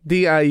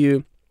 Det är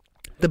ju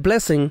the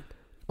blessing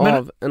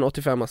av en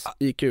 85as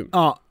IQ.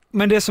 Ja,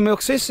 men det som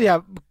också är så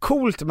jävla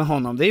coolt med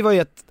honom, det var ju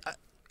att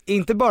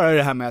inte bara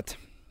det här med att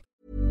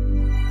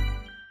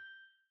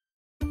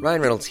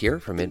Ryan Reynolds here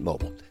from Mint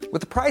Mobile. With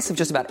the price of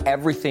just about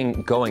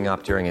everything going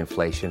up during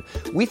inflation,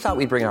 we thought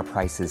we'd bring our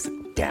prices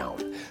down.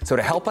 So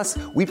to help us,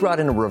 we brought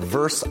in a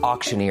reverse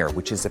auctioneer,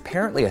 which is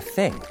apparently a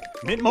thing.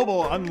 Mint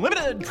Mobile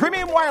Unlimited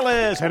Premium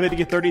Wireless. How to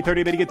get 30,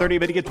 30, bit to get 30,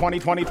 bit to get 20,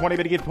 20, 20,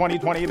 bit to get 20,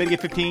 20, bit to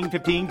get 15,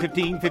 15,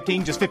 15,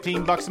 15, just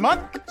 $15 a month?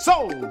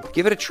 Sold!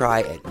 Give it a try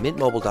at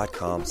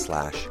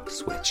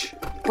mintmobile.com/switch.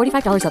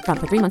 $45 up front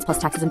for 3 months plus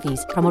taxes and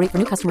fees. Promo rate for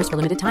new customers for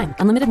limited time.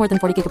 Unlimited more than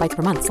 40 gigabytes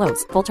per month.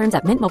 Slows full terms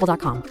at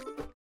mintmobile.com.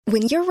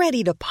 When you're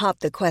ready to pop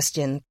the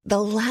question,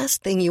 the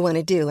last thing you want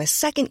to do is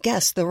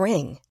second-guess the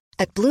ring.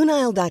 At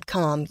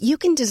BlueNile.com, you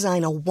can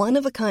design a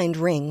one-of-a-kind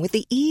ring with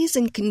the ease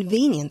and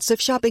convenience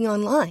of shopping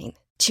online.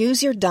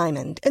 Choose your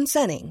diamond and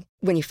setting.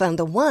 When you find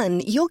the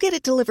one, you'll get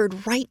it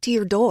delivered right to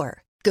your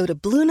door. Go to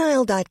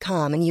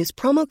BlueNile.com and use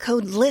promo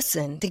code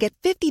LISTEN to get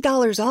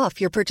 $50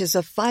 off your purchase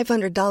of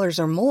 $500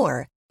 or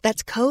more.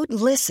 That's code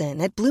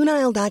LISTEN at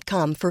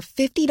BlueNile.com for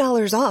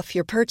 $50 off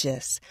your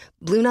purchase.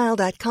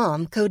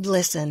 BlueNile.com, code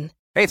LISTEN.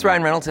 Hey, it's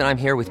Ryan Reynolds, and I'm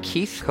here with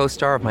Keith,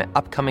 co-star of my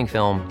upcoming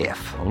film,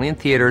 If, only in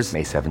theaters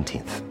May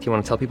 17th. Do you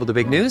want to tell people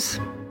the big news?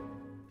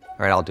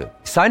 All right, I'll do it.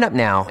 Sign up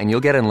now and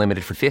you'll get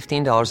unlimited for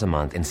 $15 a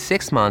month and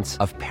 6 months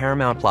of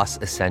Paramount Plus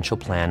Essential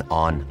Plan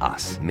on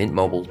us.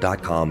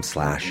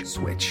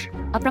 MintMobile.com/switch.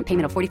 Upfront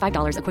payment of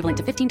 $45 equivalent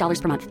to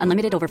 $15 per month.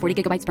 Unlimited over 40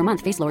 gigabytes per month.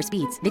 Face lower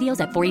speeds.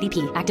 Videos at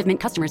 480p. Active Mint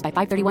customers by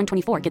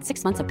 531.24 get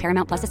 6 months of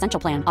Paramount Plus Essential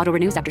Plan. Auto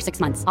renews after 6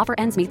 months. Offer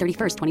ends May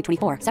 31st,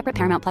 2024. Separate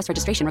Paramount Plus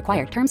registration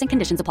required. Terms and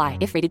conditions apply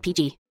if rated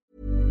PG.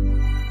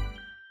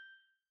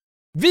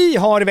 Vi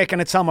har i veckan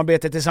ett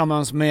samarbete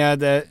tillsammans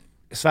med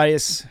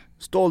Sveriges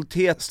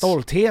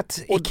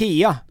stolthet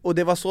IKEA. Och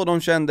det var så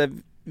de kände,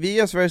 vi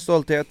är Sveriges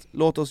stolthet,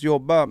 låt oss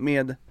jobba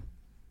med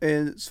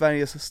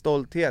Sveriges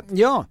stolthet.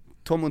 Ja.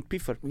 Tom und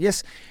Piffer.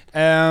 Yes.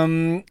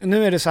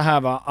 Nu är det så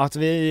här va, att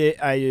vi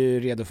är ju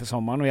redo för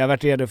sommaren och jag har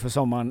varit redo för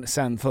sommaren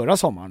sedan förra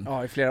sommaren.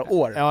 Ja, i flera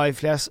år. Ja, i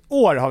flera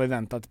år har vi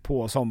väntat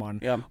på sommaren.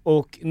 Ja.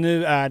 Och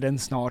nu är den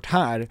snart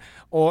här.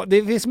 Och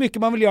det finns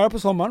mycket man vill göra på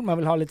sommaren. Man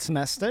vill ha lite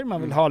semester,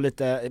 man vill ha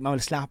lite, man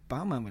vill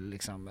slappa, man vill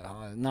liksom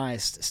ha ett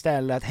nice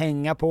ställe att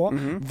hänga på.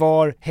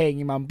 Var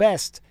hänger man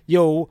bäst?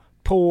 Jo,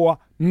 på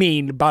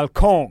min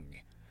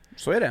balkong.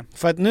 Så är det.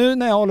 För att nu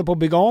när jag håller på att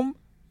bygga om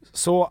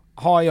så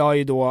har jag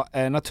ju då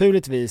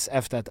naturligtvis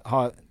efter att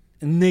ha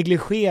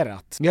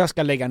negligerat. Jag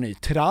ska lägga ny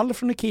trall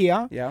från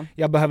IKEA. Yeah.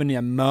 Jag behöver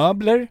nya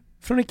möbler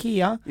från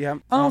IKEA. Yeah.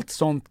 Allt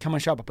sånt kan man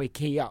köpa på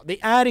IKEA.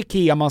 Det är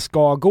IKEA man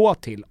ska gå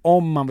till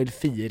om man vill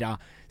fira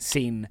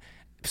sin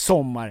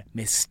sommar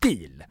med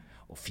stil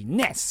och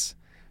finess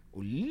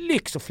och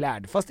lyx och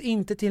flärd, fast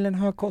inte till en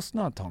hög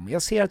kostnad, Tom.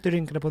 Jag ser att du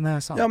rynkade på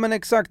näsan. Ja, men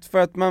exakt, för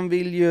att man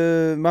vill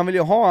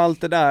ju ha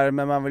allt det där,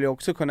 men man vill ju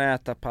också kunna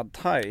äta pad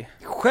thai.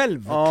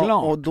 Självklart.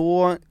 Ja, och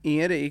då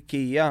är det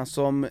IKEA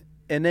som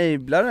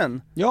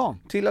enablaren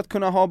till att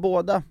kunna ha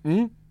båda.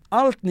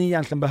 Allt ni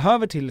egentligen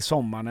behöver till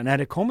sommaren när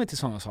det kommer till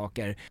sådana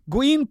saker.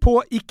 Gå in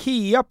på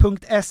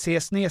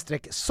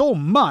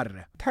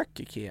ikea.se/sommar. Tack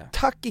IKEA.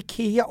 Tack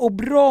IKEA och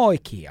bra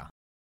IKEA.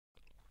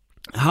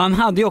 Han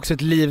hade ju också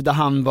ett liv där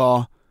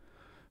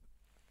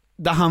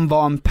han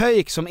var en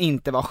pöjk som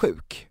inte var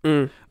sjuk.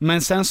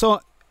 Men sen så,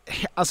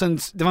 alltså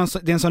det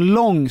är en sån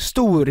lång,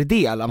 stor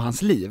del av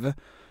hans liv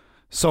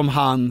som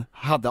han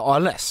hade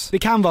ALS. Det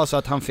kan vara så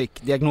att han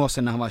fick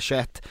diagnosen när han var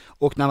 21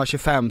 och när han var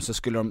 25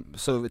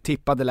 så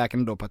tippade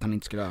läkaren då på att han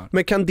inte skulle.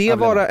 Men kan det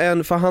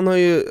vara för han har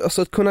ju,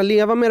 alltså att kunna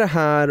leva med det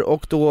här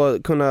och då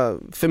kunna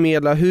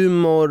förmedla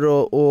humor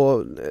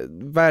och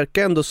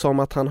verka ändå som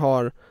att han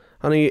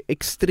är ju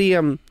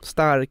extremt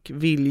stark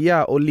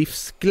vilja och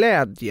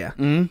livsglädje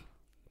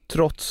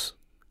trots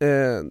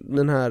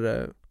den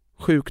här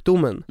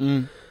sjukdomen.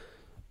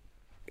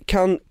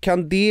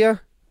 Kan det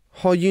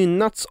ha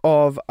gynnats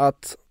av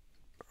att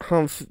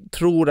han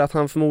tror att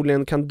han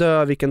förmodligen kan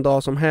dö vilken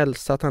dag som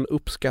helst, så att han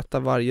uppskattar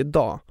varje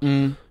dag?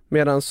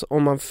 Medan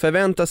om man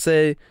förväntar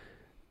sig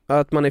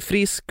att man är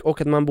frisk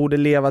och att man borde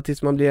leva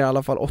tills man blir i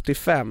alla fall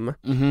 85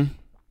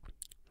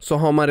 så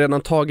har man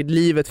redan tagit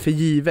livet för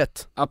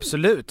givet.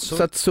 Absolut.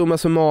 Så att summa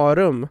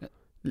summarum,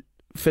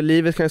 för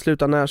livet kan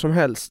sluta när som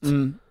helst.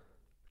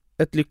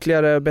 Ett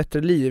lyckligare,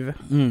 bättre liv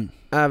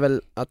är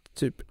väl att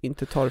typ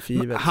inte ta det för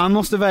givet. Han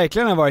måste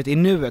verkligen ha varit i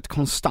nuet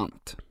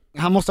konstant.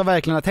 Han måste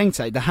verkligen ha tänkt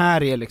sig, det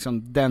här är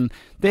liksom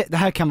det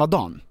här kan vara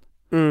dagen.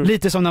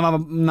 Lite som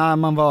när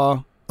man var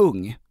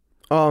ung.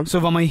 Så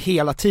var man ju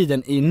hela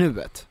tiden i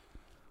nuet.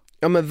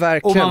 Ja, men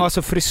verkligen. Och man var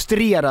så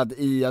frustrerad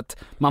i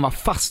att man var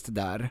fast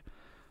där.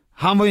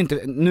 Han var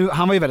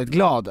ju väldigt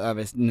glad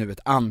över nuet,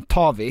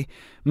 antar vi.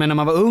 Men när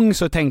man var ung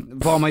så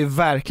var man ju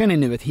verkligen i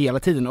nuet hela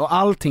tiden. Och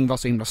allting var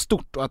så himla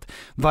stort. Och att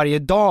varje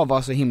dag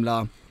var så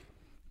himla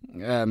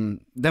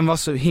den var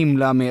så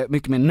himla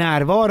mycket mer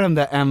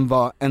närvarande än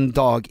vad en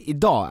dag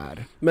idag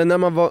är. Men när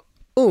man var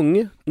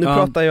ung, nu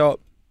pratar jag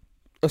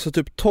alltså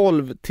typ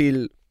 12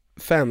 till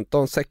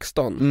 15,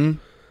 16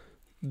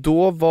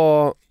 då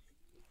var,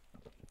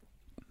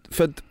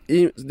 för att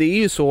det är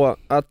ju så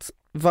att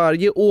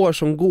varje år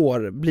som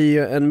går blir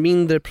ju en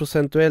mindre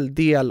procentuell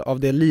del av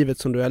det livet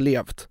som du har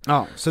levt.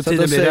 Ja, så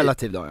tiden blir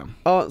relativ då.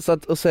 Ja, så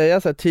att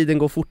säga så att tiden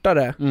går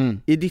fortare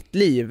i ditt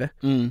liv,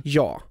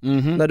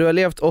 när du har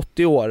levt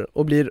 80 år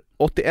och blir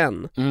 81,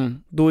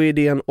 då är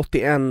det en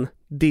 81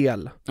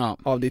 del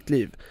av ditt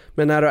liv.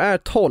 Men när du är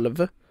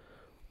 12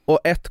 och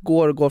ett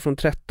går från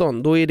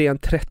 13, då är det en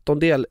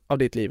 13-del av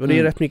ditt liv, och det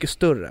är rätt mycket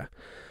större.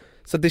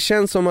 Så det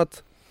känns som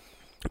att,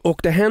 och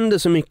det händer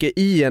så mycket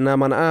i en när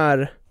man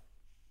är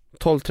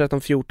 12,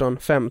 13, 14,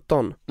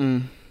 15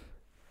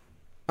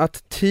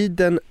 att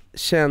tiden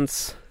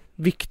känns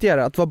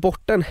viktigare. Att vara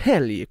borta en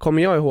helg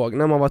kommer jag ihåg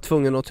när man var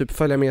tvungen att typ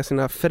följa med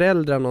sina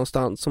föräldrar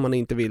någonstans som man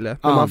inte ville,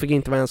 men man fick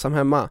inte vara ensam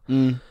hemma.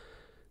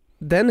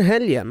 Den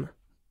helgen,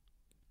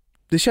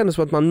 det kändes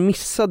som att man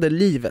missade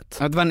livet.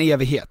 Det var en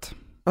evighet.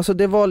 Alltså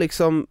det var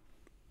liksom,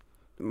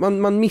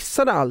 man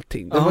missade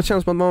allting. Det kändes som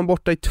att man var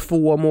borta i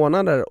 2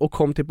 månader och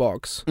kom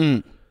tillbaks.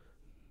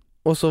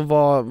 Och så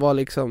var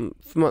liksom,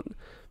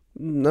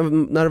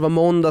 när det var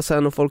måndag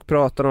sen och folk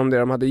pratade om det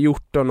de hade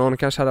gjort och någon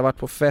kanske hade varit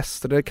på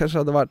fest och det kanske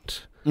hade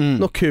varit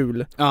något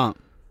kul.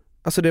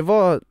 Alltså det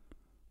var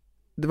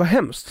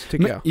hemskt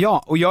tycker jag.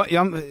 Ja, och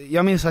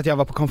jag minns att jag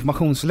var på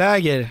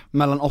konfirmationsläger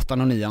mellan 8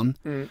 och 9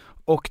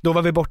 och då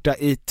var vi borta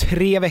i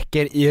 3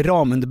 veckor i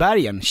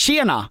Ramundbergen.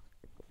 Tjena!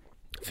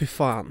 Fy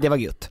fan. Det var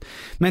gött.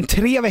 Men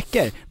 3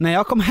 veckor, när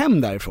jag kom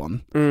hem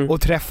därifrån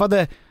och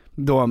träffade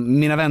då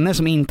mina vänner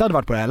som inte hade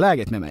varit på det här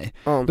läget med mig,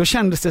 då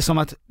kändes det som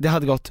att det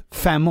hade gått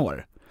 5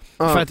 år.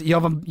 För att jag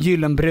var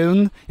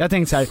gyllenbrun. Jag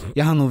tänkte så här,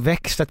 jag har nog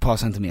växt ett par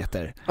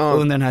centimeter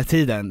under den här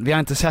tiden. Vi har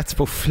inte setts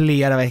på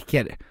flera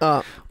veckor.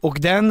 Och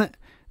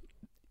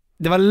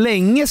det var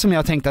länge som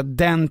jag tänkte att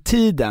den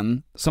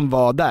tiden som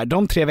var där,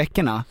 de 3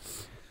 veckorna,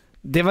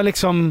 det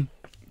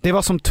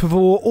var som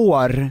 2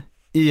 år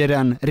i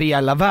den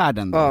reella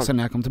världen då, sen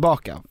när jag kom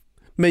tillbaka.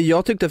 Men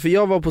jag tyckte, för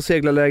jag var på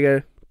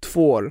seglarläger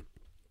 2 år.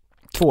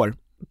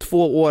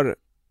 2 år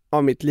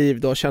av mitt liv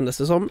då, kändes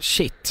det som.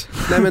 Shit.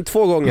 Nej, men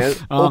 2 gånger.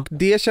 Och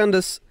det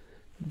kändes,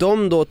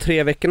 de då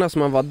 3 veckorna som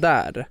man var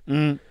där,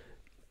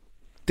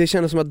 det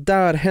kändes som att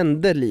där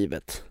hände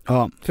livet.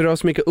 För det var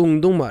så mycket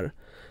ungdomar.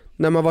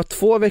 När man var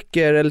 2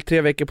 veckor eller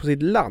 3 veckor på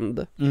sitt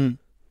land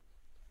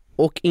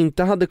och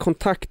inte hade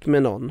kontakt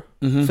med någon,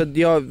 för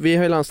vi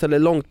har ju landställe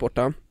långt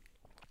borta,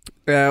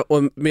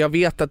 men jag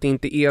vet att det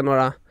inte är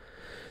några,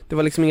 det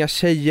var liksom inga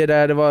tjejer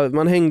där,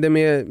 man hängde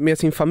med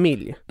sin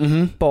familj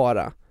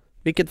bara,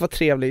 vilket var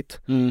trevligt.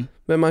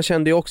 Men man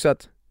kände ju också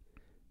att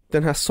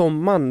den här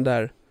sommaren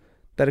där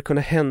det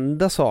kunde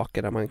hända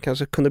saker, där man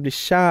kanske kunde bli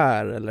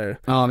kär,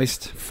 eller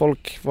visst.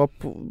 Folk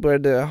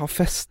började ha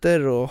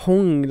fester och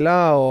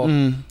hångla, och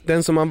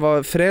den som man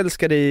var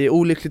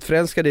olyckligt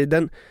förälskad i,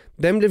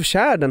 den blev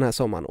kär den här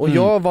sommaren, och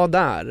jag var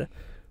där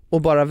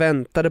och bara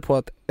väntade på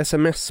ett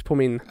sms på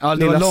min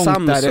lilla långt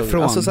Samsung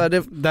därifrån, alltså, så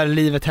här, där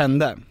livet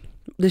hände.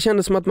 Det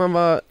kändes som att man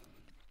var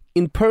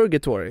in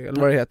purgatory,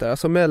 eller vad det heter,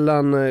 alltså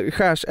mellan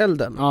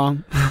skärselden.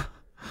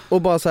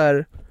 Och bara så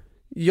här,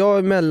 jag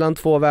är mellan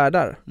 2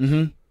 världar.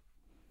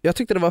 Jag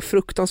tyckte det var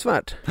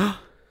fruktansvärt.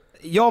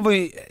 Jag var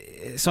ju,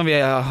 som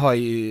vi har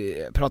ju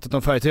pratat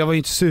om förut, jag var ju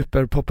inte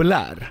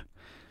superpopulär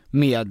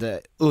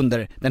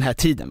under den här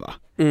tiden, va?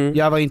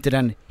 Jag var ju inte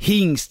den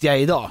hingst jag är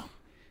idag.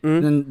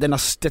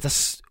 Detta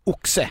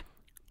oxe.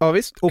 Ja,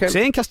 visst. Oxe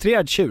är en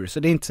kastrerad tjur, så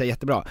det är inte så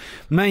jättebra.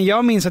 Men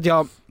jag minns att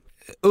jag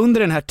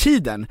under den här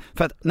tiden,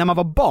 för att när man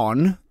var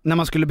barn, när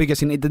man skulle bygga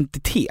sin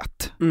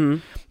identitet,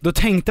 då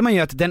tänkte man ju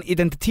att den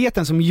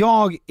identiteten som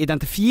jag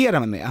identifierar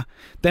mig med,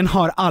 den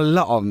har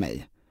alla av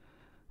mig.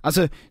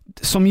 Alltså,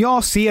 som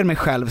jag ser mig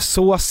själv,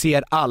 så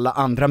ser alla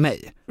andra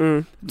mig.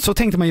 Så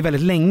tänkte man ju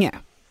väldigt länge.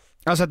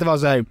 Alltså att det var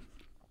så här,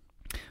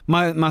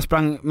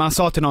 man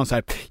sa till någon så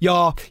här: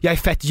 ja, jag är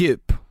fett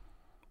djup.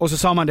 Och så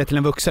sa man det till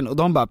en vuxen, och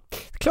de bara: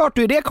 klart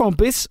du är det,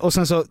 kompis. Och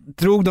sen så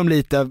drog de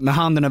lite med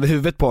handen över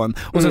huvudet på en,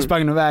 och sen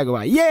sprang de iväg och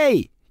bara: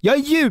 yay, jag är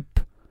djup.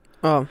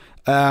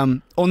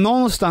 Och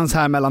någonstans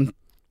här mellan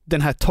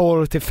den här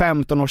 12 till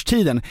 15 års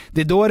tiden,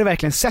 det är då det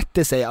verkligen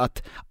sätter sig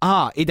att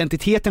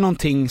identitet är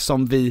någonting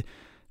som vi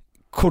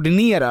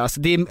koordinerar.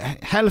 Alltså det är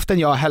hälften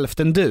jag,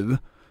 hälften du.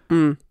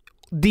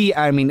 Det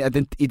är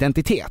min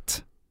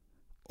identitet.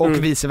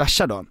 Och vice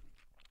versa då.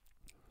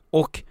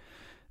 Och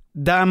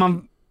där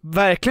man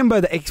verkligen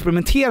började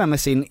experimentera med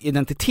sin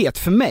identitet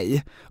för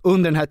mig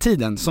under den här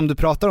tiden, som du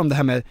pratar om, det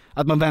här med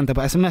att man väntar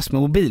på sms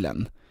med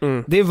mobilen.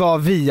 Det var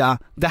via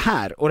det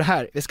här och det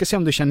här. Jag ska se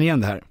om du känner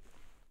igen det här.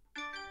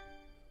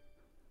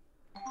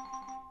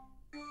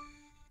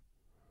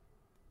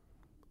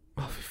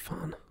 Fy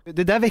fan.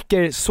 Det där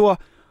väcker så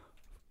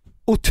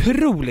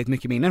otroligt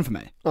mycket minnen för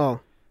mig.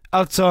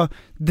 Alltså,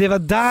 det var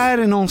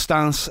där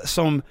någonstans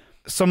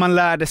som man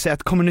lärde sig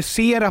att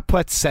kommunicera på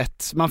ett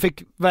sätt. Man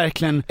fick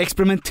verkligen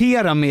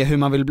experimentera med hur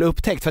man vill bli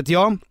upptäckt. För att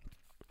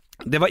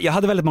jag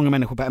hade väldigt många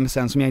människor på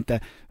MSN som jag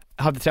inte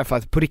hade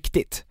träffat på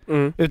riktigt,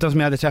 utan som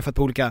jag hade träffat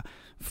på olika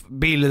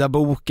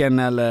bilderboken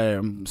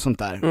eller sånt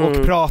där,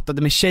 och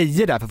pratade med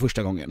tjejer där för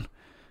första gången.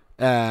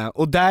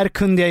 Och där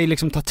kunde jag ju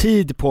liksom ta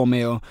tid på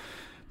mig och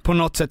på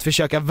något sätt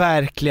försöka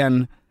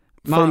verkligen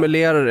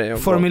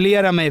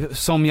formulera mig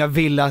som jag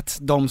ville att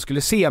de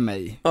skulle se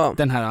mig.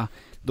 Den här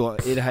då,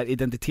 i det här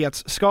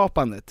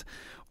identitetsskapandet.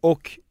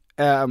 Och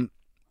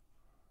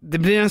det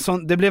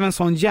blev en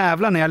sån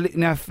jävla,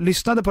 när jag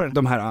lyssnade på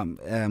de här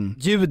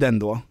ljuden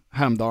då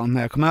häromdagen,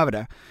 när jag kom över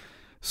det,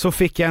 så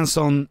fick jag en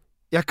sån,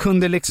 jag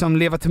kunde liksom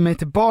leva till mig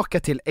tillbaka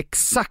till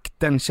exakt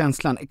den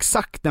känslan,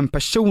 exakt den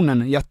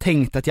personen jag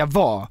tänkte att jag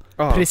var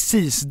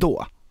precis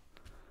då.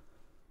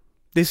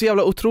 Det är så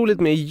jävla otroligt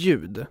med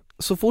ljud.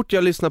 Så fort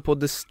jag lyssnar på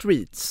The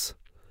Streets,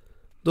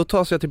 då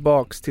tas jag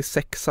tillbaks till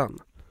 6:an.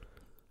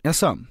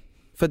 Jaså?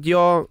 För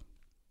att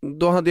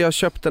då hade jag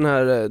köpt den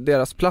här,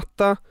 deras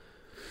platta,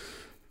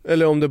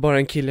 eller om det bara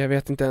en kille, jag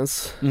vet inte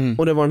ens.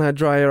 Och det var den här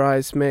Dry Your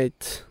Eyes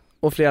Mate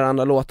och flera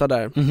andra låtar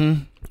där.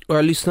 Och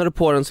jag lyssnade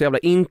på den så jävla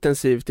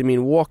intensivt i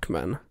min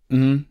Walkman,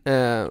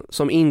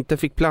 som inte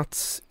fick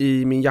plats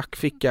i min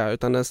jackficka,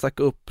 utan den stack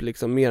upp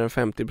liksom mer än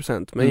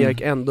 50%. Men jag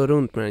gick ändå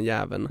runt med den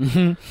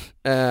jäveln.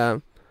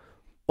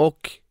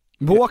 Och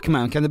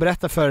Walkman, kan du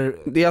berätta för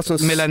det är alltså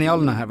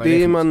millennialerna här?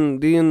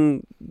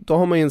 Då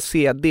har man ju en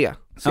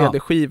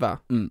CD-skiva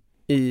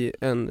i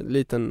en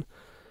liten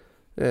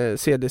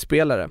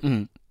CD-spelare.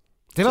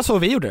 Det var så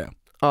vi gjorde det.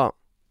 Ja.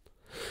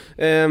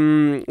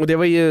 Och det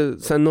var ju,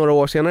 sen några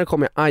år senare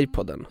kom jag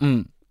iPoden.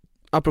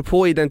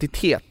 Apropå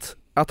identitet,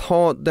 att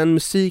ha den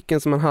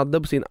musiken som man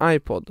hade på sin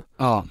iPod,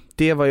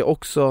 det var ju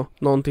också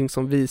någonting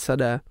som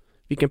visade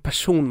vilken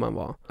person man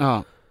var.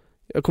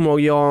 Jag kommer ihåg,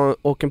 jag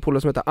och en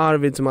polare som heter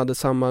Arvid, som hade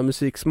samma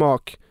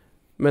musiksmak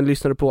men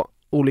lyssnade på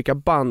olika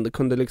band,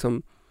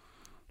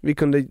 vi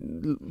kunde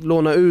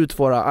låna ut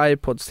våra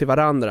iPods till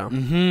varandra.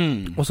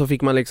 Och så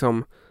fick man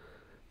liksom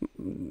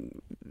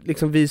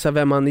liksom visa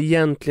vem man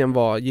egentligen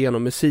var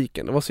genom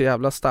musiken. Det var så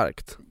jävla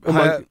starkt. Och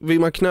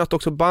man knöt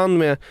också band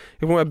med,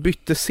 jag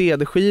bytte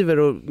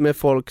CD-skivor med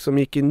folk som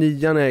gick i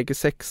 9:an när jag gick i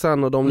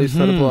 6:an och de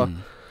lyssnade på.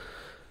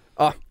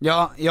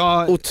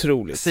 Ja,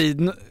 otroligt.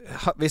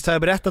 Visst har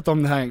jag berättat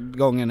om den här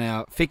gången när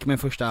jag fick min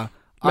första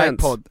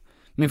iPod,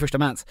 min första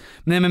Mans.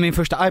 Nej, men min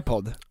första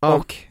iPod.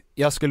 Och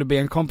jag skulle be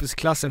en kompis i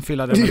klassen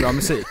fylla den med bra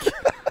musik.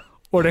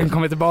 Och den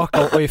kommer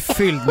tillbaka och är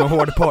fylld med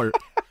hårdporr.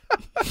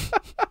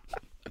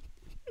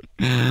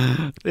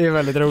 Det är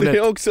väldigt roligt. Det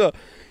är också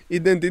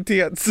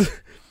identitets...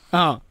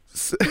 Ja,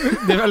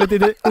 det är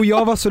väldigt och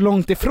jag var så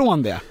långt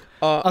ifrån det.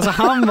 Alltså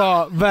han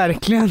var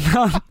verkligen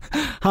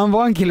han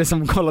var en kille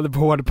som kollade på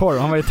hårdporr.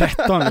 Han var ju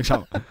 13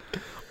 liksom.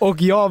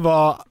 Och jag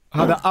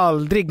hade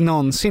aldrig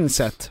någonsin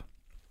sett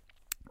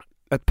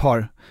ett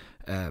par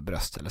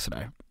bröst eller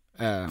sådär.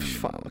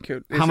 Fan vad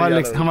kul.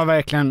 Han var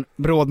verkligen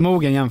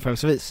brådmogen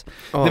jämförelsevis.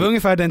 Det var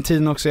ungefär den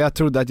tiden också jag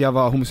trodde att jag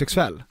var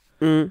homosexuell.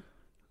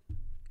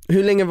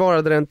 Hur länge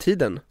varade den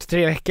tiden?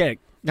 3 veckor,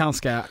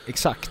 ganska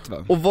exakt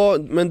va?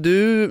 Och men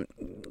du...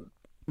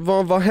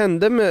 Vad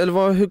hände med,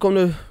 eller hur kom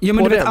du Ja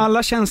men på du vet,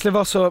 alla känslor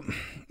var så,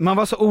 man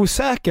var så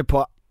osäker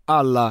på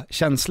alla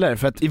känslor.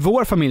 För att i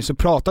vår familj så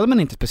pratade man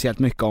inte speciellt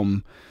mycket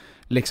om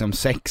liksom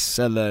sex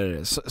eller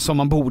som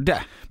man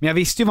borde. Men jag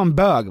visste ju vad en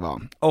bög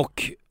var.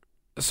 Och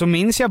så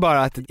minns jag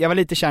bara att jag var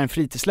lite kär i en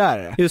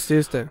fritidslärare.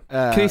 Just det.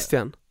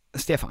 Christian?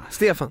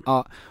 Stefan.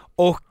 Ja.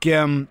 Och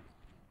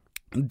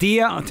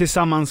det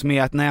tillsammans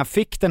med att när jag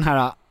fick den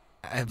här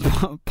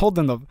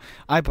podden då,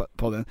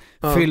 iPod-podden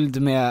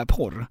fylld med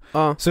porr,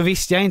 så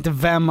visste jag inte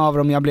vem av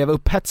dem jag blev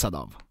upphetsad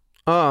av.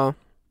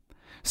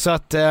 Så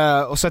att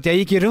jag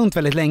gick ju runt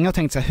väldigt länge och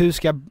tänkte så här, hur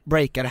ska jag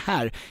breaka det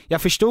här?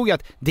 Jag förstod ju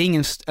att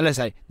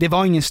det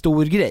var ingen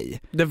stor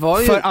grej. Det var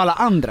ju... för alla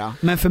andra,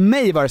 men för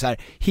mig var det så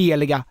här,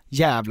 heliga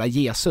jävla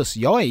Jesus,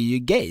 jag är ju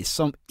gay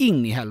som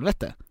in i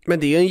helvete. Men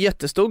det är en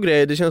jättestor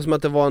grej, det känns som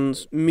att det var en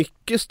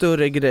mycket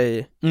större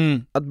grej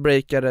att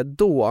breaka det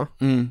då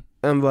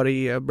än vad det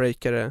är att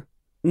breaka det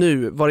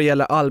nu, vad det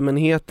gäller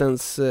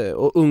allmänhetens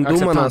och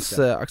ungdomarnas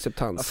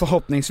acceptans.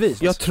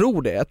 Förhoppningsvis. Jag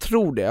tror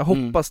det, jag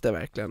hoppas det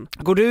verkligen.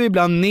 Går du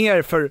ibland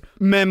ner för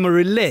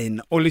memory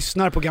lane och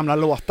lyssnar på gamla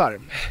låtar?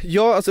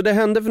 Ja, alltså det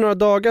hände för några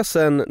dagar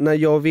sedan när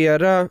jag och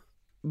Vera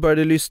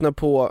började lyssna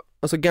på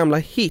gamla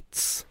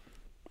hits.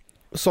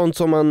 Sånt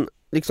som man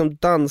liksom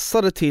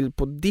dansade till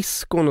på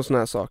diskon och såna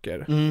här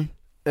saker.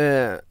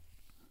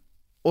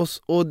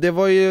 Och det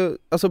var ju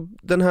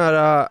den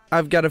här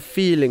I've got a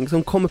feeling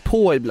som kommer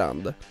på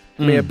ibland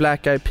med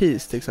Black Eyed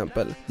Peas till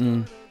exempel.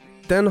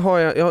 Den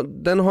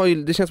har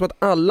ju, det känns som att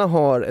alla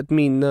har ett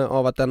minne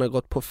av att den har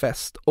gått på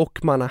fest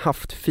och man har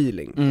haft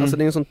feeling. Alltså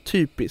det är en sån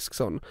typisk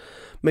sån.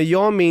 Men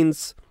jag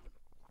minns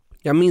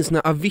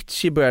när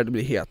Avicii började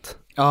bli het.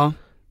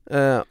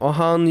 Och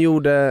han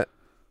gjorde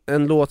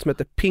en låt som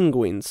heter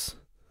Penguins.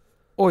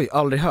 Oj,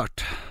 aldrig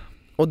hört.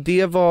 Och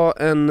det var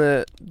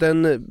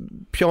den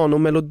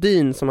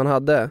pianomelodin som han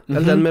hade,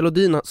 eller den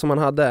melodin som han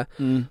hade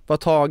var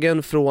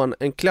tagen från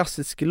en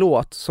klassisk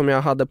låt som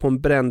jag hade på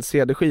en bränd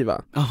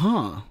CD-skiva.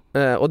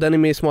 Och den är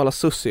med i Smala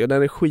Sussi och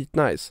den är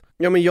skitnice.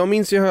 Ja, men jag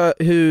minns ju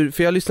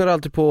för jag lyssnade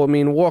alltid på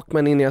min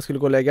Walkman innan jag skulle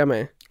gå och lägga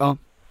mig.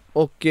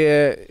 Och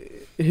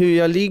hur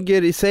jag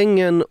ligger i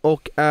sängen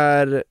och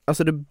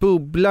det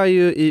bubblar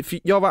ju för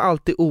jag var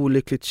alltid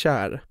olyckligt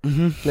kär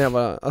när jag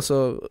var,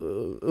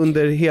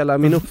 under hela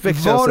min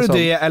uppväxt. Var du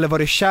det, eller var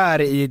du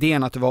kär i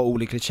idén att du var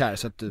olyckligt kär?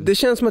 Så att du... Det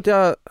känns som att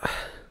jag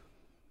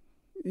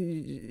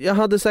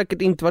hade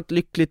säkert inte varit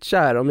lyckligt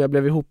kär om jag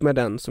blev ihop med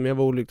den som jag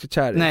var olyckligt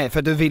kär i. Nej,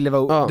 för du ville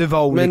du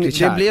var olyckligt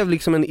kär. Men det blev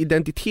liksom en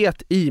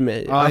identitet i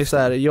mig.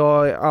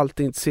 Jag är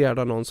alltid intresserad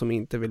av någon som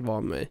inte vill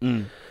vara med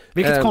mig.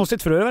 Vilket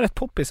konstigt, för du var rätt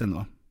poppis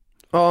ändå.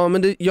 Ja,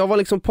 men jag var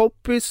liksom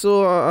poppis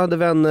och hade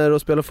vänner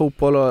och spelade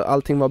fotboll och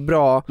allting var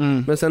bra.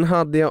 Men sen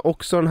hade jag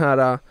också den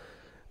här,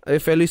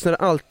 för jag lyssnade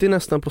alltid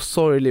nästan på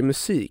sorglig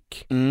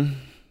musik.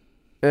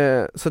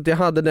 Så att jag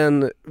hade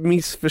den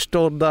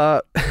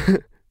missförstådda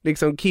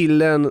liksom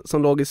killen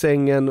som låg i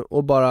sängen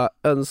och bara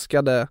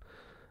önskade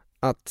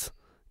att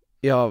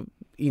jag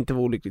inte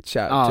var olyckligt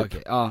kär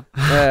typ.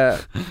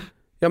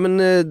 Ja, men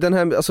den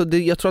här,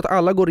 jag tror att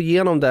alla går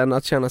igenom den,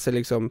 att känna sig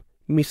liksom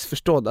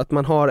missförstådd, att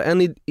man har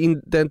en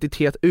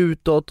identitet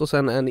utåt och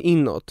sen en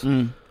inåt.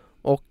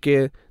 Och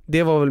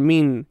det var väl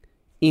min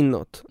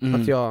inåt,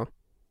 att jag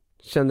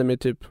kände mig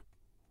typ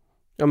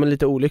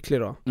lite olycklig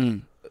då.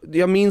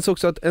 Jag minns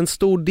också att en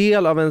stor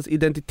del av ens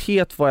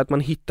identitet var att man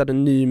hittade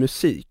ny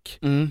musik.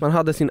 Man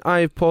hade sin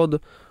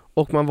iPod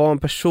och man var en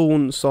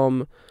person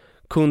som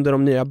kunde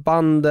de nya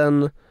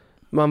banden.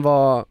 Man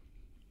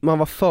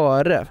var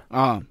före.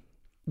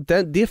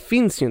 Det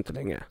finns ju inte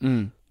längre.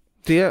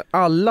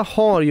 Alla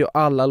har ju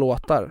alla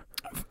låtar.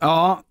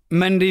 Ja,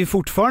 men det är ju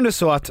fortfarande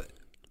så att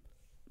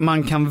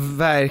man kan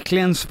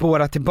verkligen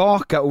spåra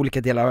tillbaka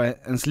olika delar av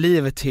ens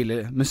liv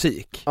till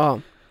musik.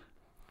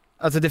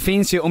 Alltså det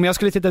finns ju, om jag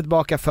skulle titta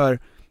tillbaka för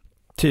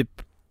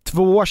typ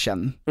 2 år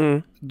sedan,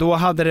 då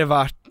hade det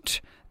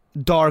varit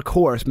Dark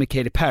Horse med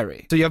Katy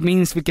Perry. Så jag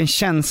minns vilken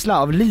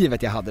känsla av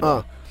livet jag hade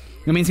då.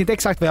 Jag minns inte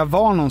exakt var jag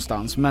var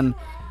någonstans, men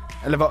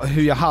eller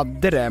hur jag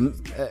hade det,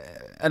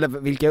 eller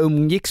vilka jag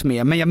umgicks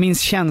med, men jag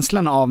minns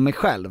känslan av mig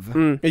själv.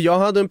 Jag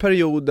hade en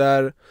period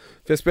där,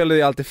 för jag spelade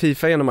ju alltid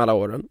FIFA genom alla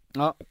åren.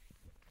 Ja.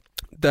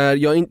 Där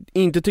jag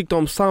inte tyckte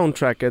om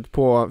soundtracket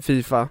på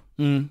FIFA.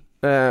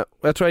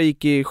 Jag tror jag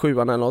gick i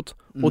 7:an eller något.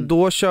 Och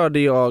då körde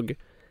jag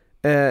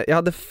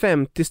hade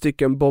 50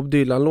 stycken Bob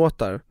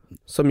Dylan-låtar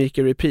som gick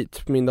i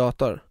repeat på min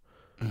dator.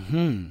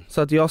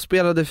 Så att jag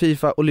spelade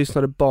FIFA och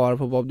lyssnade bara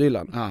på Bob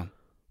Dylan.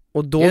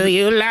 Och då... Do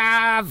you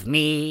love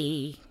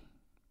me?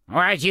 Or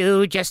are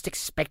you just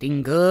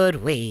expecting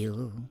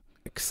goodwill?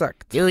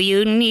 Exakt. Do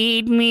you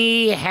need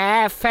me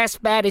half as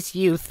bad as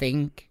you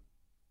think?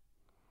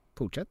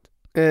 Fortsätt.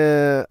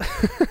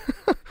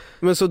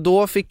 Men så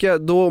då fick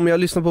jag, om jag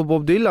lyssnade på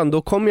Bob Dylan,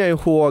 då kom jag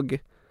ihåg,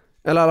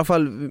 eller i alla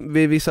fall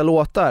vid vissa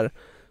låtar,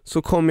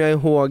 så kom jag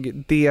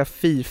ihåg det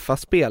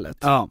FIFA-spelet.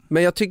 Ja.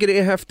 Men jag tycker det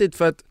är häftigt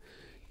för att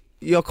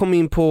jag kom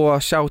in på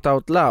Shout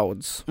Out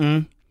Louds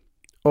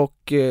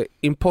och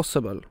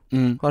Impossible.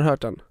 Har du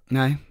hört den?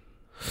 Nej.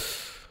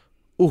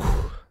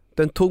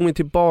 Den tog mig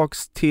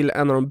tillbaks till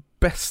en av de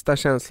bästa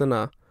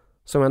känslorna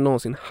som jag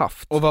någonsin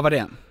haft. Och vad var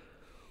det?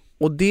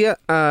 Och det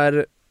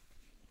är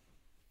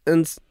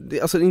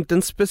alltså inte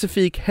en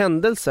specifik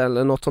händelse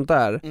eller något sånt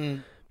där.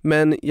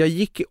 Men jag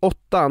gick i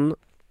 8:an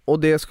och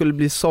det skulle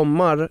bli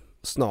sommar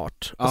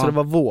snart. Alltså det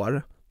var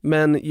vår.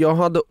 Men jag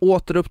hade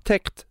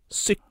återupptäckt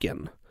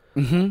cykeln.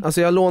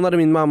 Alltså jag lånade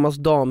min mammas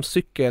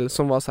damcykel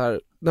som var så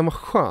här, den var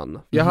skön.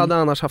 Jag hade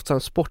annars haft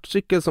en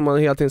sportcykel som man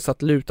hela tiden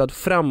satt lutad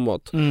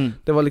framåt.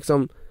 Det var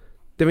liksom,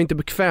 det var inte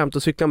bekvämt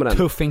att cykla med den.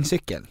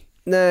 Puffingcykel?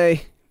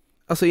 Nej,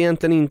 alltså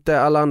egentligen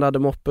inte. Alla andra hade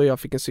moppe och jag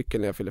fick en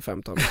cykel när jag fyllde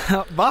 15.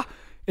 Va?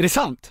 Är det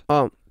sant?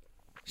 Ja.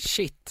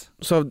 Shit.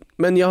 Så,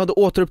 men jag hade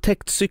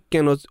återupptäckt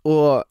cykeln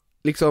och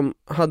liksom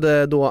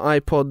hade då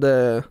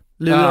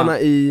iPod-lurarna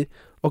i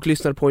och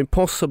lyssnade på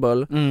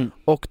Impossible.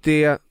 Och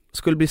det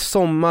skulle bli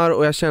sommar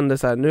och jag kände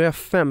så här: nu är jag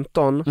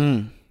 15.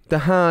 Det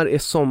här är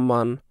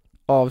sommaren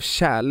av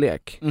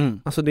kärlek.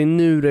 Alltså det är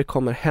nu det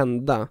kommer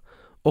hända.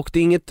 Och det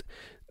är inget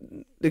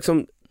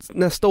liksom,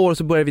 nästa år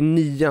så börjar vi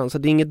 9:an, så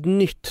det är inget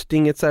nytt, det är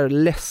inget så här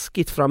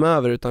läskigt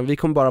framöver, utan vi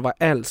kommer bara vara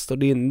äldst och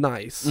det är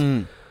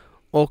nice.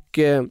 Och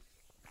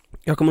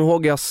jag kommer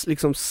ihåg jag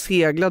liksom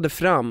seglade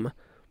fram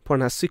på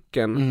den här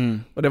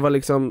cykeln och det var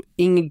liksom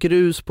ingen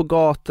grus på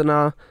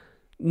gatorna,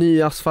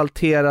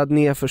 nyasfalterad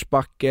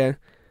nedförsbacke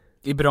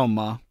i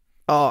Bromma.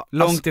 Ja,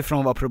 långt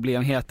ifrån vad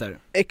problem heter.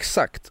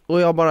 Exakt.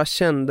 Och jag bara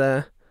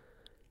kände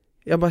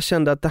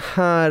att det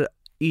här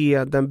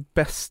är den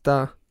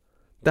bästa,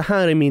 det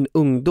här är min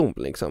ungdom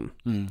liksom.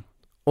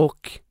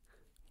 Och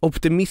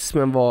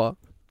optimismen var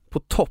på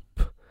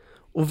topp.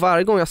 Och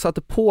varje gång jag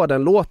satte på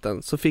den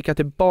låten så fick jag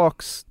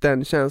tillbaks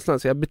den känslan.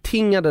 Så jag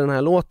betingade den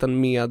här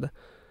låten med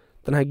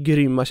den här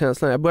grymma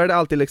känslan. Jag började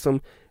alltid liksom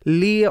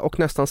le och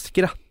nästan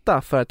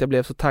skratta för att jag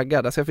blev så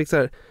taggad. Alltså jag fick så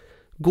här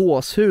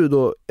gåshud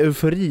och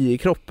eufori i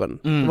kroppen.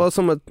 Det var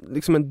som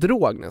liksom en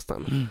drog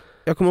nästan.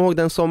 Jag kommer ihåg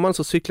den sommaren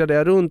så cyklade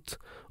jag runt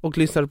och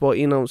lyssnade på,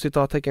 inom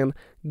citattecken,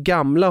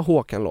 gamla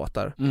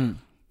Håkan-låtar.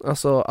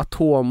 Alltså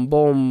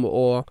Atombomb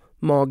och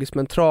Magiskt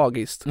men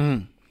tragiskt.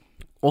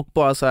 Och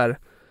bara så här,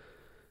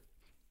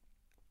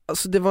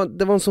 alltså det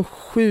var en så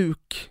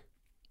sjuk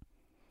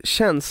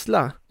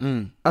känsla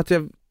att det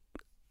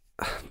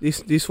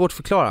är svårt att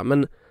förklara,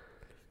 men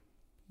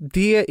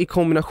det i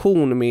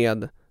kombination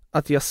med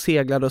att jag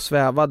seglade och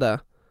svävade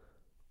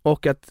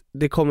och att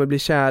det kommer bli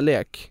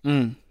kärlek,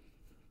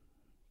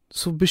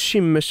 så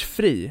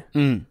bekymmersfri.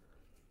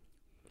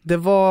 Det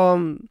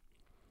var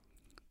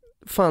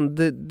fan,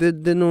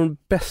 det är nog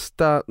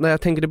bästa när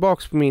jag tänker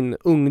tillbaks på min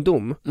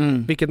ungdom,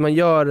 vilket man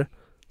gör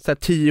så här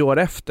 10 år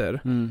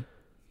efter.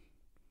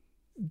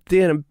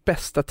 Det är den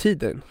bästa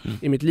tiden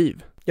i mitt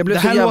liv. Det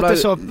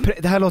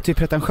här låter ju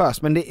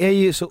pretentiöst, men det är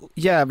ju så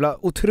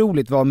jävla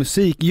otroligt vad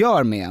musik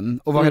gör med en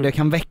och vad det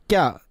kan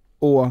väcka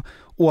och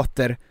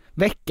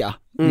återväcka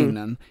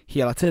minnen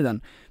hela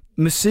tiden.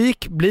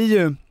 Musik blir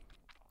ju,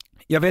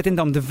 jag vet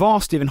inte om det var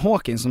Stephen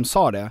Hawking som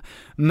sa det,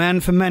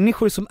 men för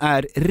människor som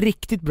är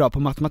riktigt bra på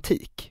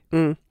matematik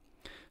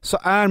så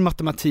är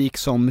matematik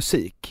som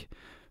musik.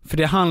 För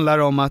det handlar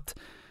om att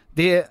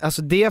det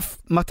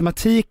är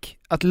matematik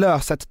att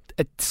lösa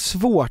ett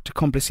svårt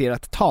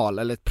komplicerat tal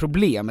eller ett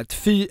problem,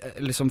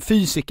 eller som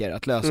fysiker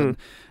att lösa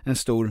en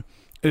stor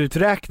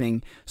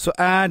uträkning, så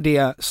är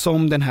det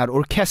som den här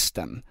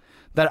orkestern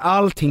där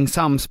allting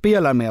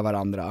samspelar med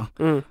varandra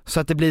så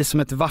att det blir som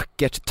ett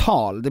vackert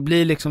tal. Det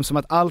blir liksom som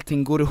att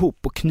allting går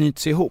ihop och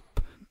knyts ihop.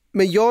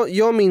 Men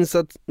jag minns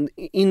att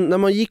när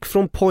man gick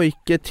från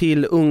pojke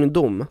till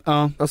ungdom,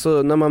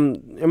 alltså när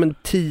man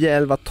 10,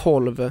 11,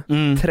 12,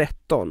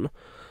 13,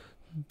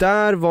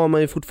 där var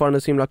man ju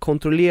fortfarande så himla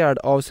kontrollerad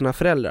av sina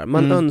föräldrar.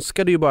 Man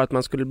önskade ju bara att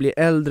man skulle bli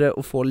äldre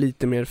och få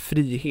lite mer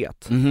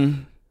frihet.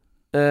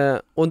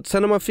 Och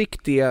sen när man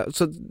fick det,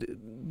 så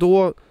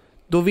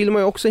då vill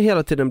man ju också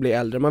hela tiden bli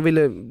äldre. Man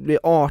ville bli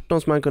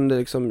 18 så man kunde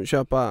liksom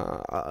köpa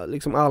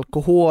liksom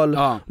alkohol.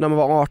 När man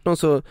var 18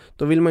 så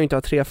då ville man ju inte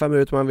ha 3-5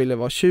 utan man ville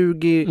vara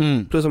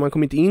 20. Plus att man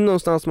kom inte in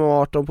någonstans när man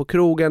var 18 på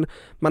krogen.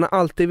 Man har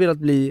alltid velat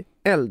bli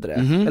äldre.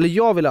 Eller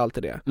jag ville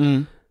alltid det.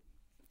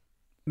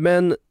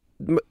 Men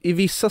i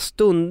vissa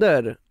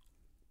stunder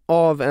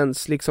av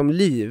ens liksom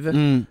liv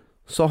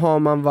så har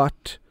man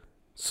varit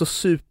så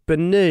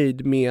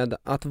supernöjd med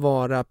att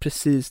vara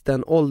precis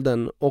den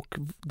åldern och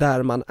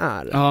där man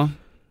är.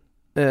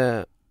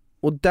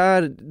 Och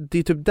där, det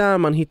är typ där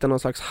man hittar någon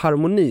slags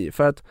harmoni.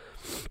 För att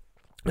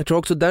jag tror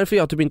också därför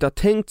jag typ inte har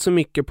tänkt så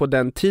mycket på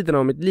den tiden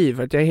av mitt liv.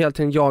 För att jag helt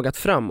enkelt jagat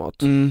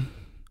framåt.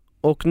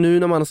 Och nu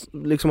när man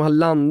liksom har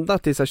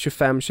landat i så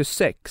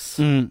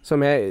 25-26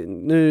 som jag,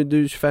 nu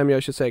du är 25, jag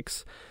är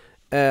 26,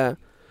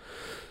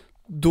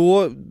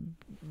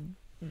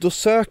 då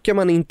söker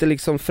man inte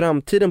liksom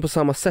framtiden på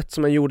samma sätt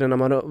som man gjorde när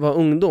man var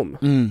ungdom.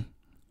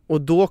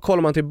 Och då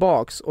kollar man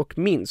tillbaks och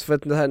minns. För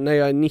att det här, när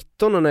jag är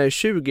 19 och när jag är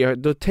 20,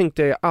 då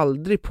tänkte jag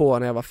aldrig på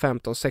när jag var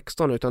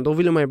 15-16, utan då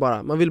ville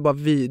man ville bara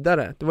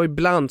vidare. Det var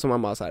ibland som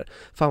man bara så här,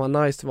 fan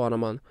vad nice det var när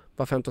man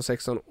var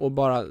 15-16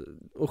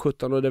 och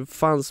 17 och det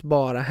fanns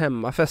bara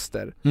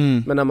hemmafester.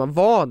 Men när man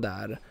var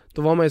där,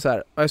 då var man ju så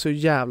här, jag är så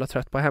jävla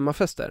trött på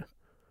hemmafester.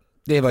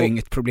 Det var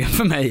inget problem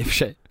för mig i och för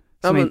sig.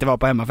 Som inte var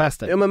på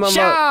hemmafester. Ja, men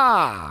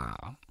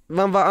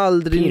man var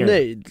aldrig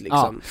nöjd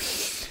liksom.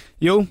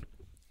 Jo,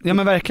 ja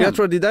men verkligen. Jag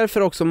tror det är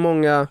därför också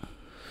många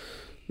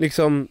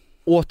liksom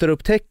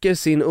återupptäcker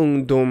sin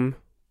ungdom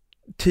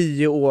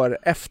 10 år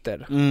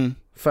efter.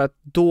 För att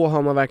då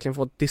har man verkligen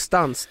fått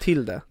distans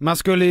till det. Man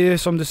skulle ju,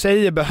 som du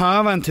säger,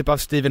 behöva en typ av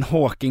Stephen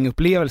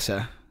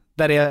Hawking-upplevelse.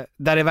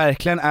 Där det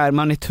verkligen är,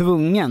 man är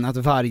tvungen att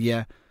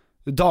varje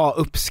dag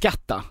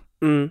uppskatta.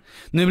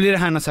 Nu blir det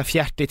här något så här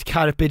fjärtigt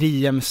carpe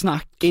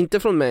diem-snack. Inte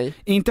från mig.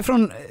 Inte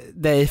från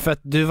dig, för att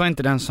du var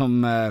inte den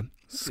som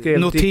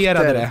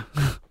noterade det.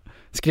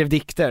 Skrev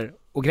dikter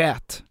och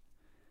grät.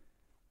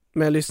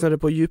 Men jag lyssnade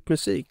på djup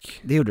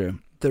musik. Det gjorde du.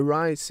 The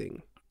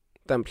Rising,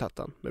 den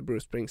plattan med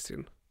Bruce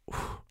Springsteen.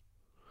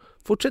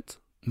 Fortsätt.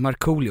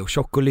 Markoolio,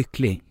 Tjock och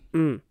lycklig.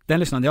 Den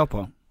lyssnade jag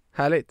på.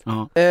 Härligt.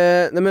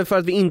 Nej, men för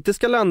att vi inte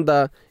ska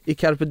landa i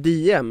carpe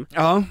diem,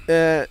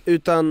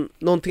 utan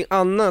någonting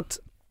annat.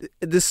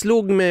 Det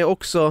slog mig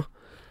också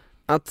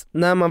att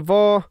när man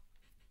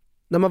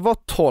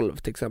var 12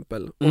 till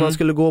exempel och man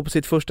skulle gå på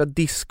sitt första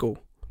disco,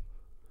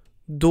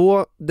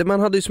 då man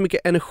hade ju så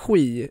mycket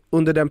energi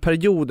under den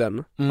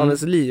perioden av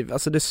ens liv.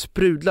 Alltså det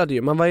sprudlade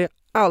ju. Man var ju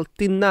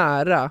alltid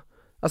nära,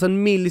 alltså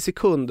en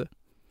millisekund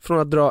från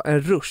att dra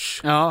en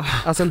rush.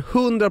 Alltså en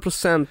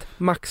 100%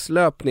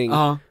 maxlöpning,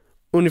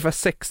 ungefär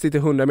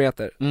 60-100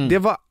 meter.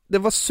 Det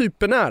var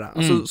supernära.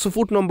 Alltså så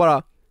fort någon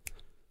bara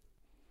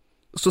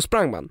så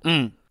sprang man.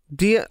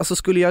 Det, alltså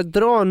skulle jag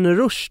dra en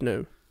rush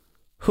nu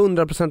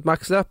 100%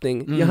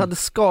 maxlöpning, jag hade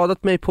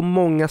skadat mig på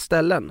många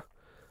ställen.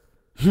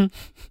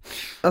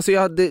 Alltså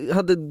jag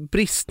hade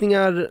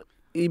bristningar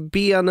i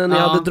benen,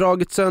 jag hade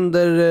dragit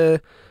sönder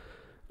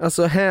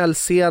alltså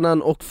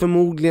hälsenan och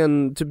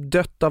förmodligen typ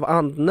dött av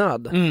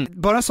andnöd.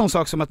 Bara en sån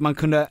sak som att man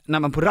kunde, när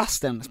man på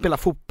rasten spela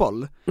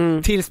fotboll,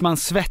 tills man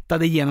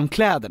svettade genom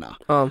kläderna.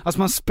 Alltså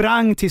man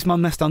sprang tills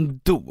man nästan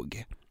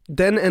dog.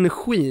 Den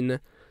energin,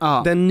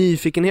 den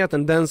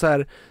nyfikenheten, den så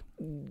här,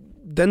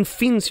 den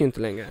finns ju inte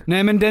längre.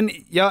 Nej, men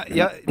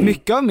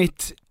mycket av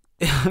mitt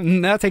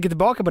när jag tänker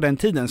tillbaka på den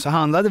tiden så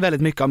handlade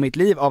väldigt mycket av mitt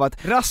liv av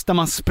att rasta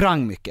man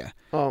sprang mycket.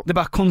 Det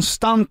bara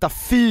konstanta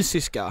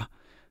fysiska.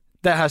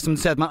 Det här som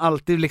du säger, att man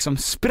alltid liksom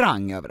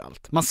sprang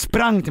överallt. Man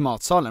sprang till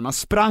matsalen, man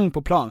sprang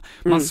på plan,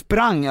 man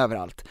sprang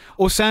överallt.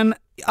 Och sen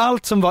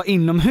allt som var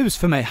inomhus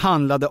för mig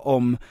handlade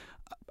om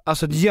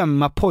alltså att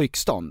gömma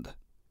pojkstånd.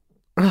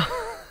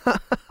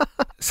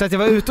 Så att jag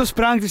var ute och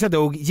sprang tills jag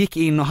dog, gick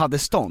in och hade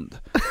stånd.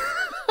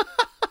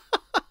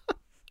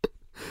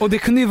 Och det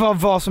kunde ju vara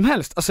vad som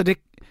helst. Alltså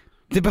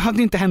det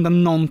behövde inte hända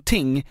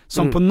någonting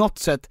som på något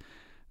sätt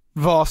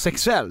var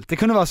sexuellt. Det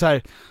kunde vara så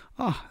här,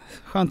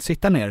 skönt att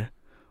sitta ner.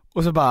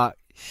 Och så bara...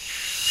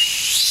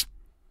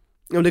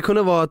 Ja, det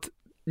kunde vara att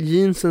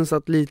jeansen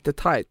satt lite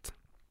tight.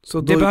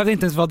 Så det behövde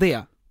inte ens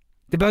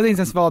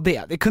vara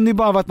det. Det kunde ju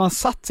bara vara att man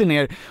satt sig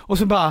ner och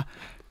så bara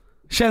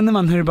känner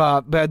man hur det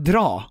bara börjar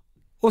dra.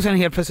 Och sen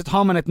helt plötsligt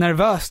har man ett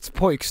nervöst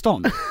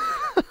pojkstånd.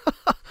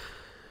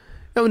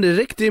 Ja, men det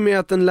räckte ju med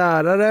att en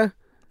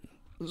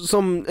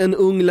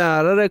ung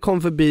lärare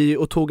kom förbi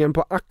och tog en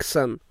på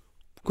axeln.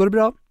 Går det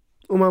bra?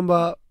 Och man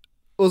bara...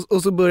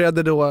 Och så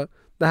började då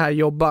det här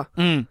jobba.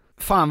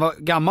 Fan vad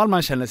gammal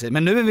man känner sig.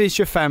 Men nu är vi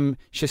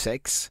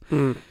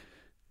 25-26.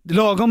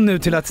 Lagom nu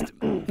till att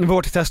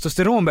vårt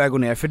testosteron börjar gå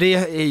ner. För det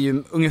är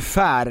ju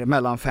ungefär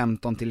mellan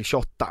 15 till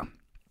 28.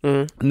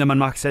 När man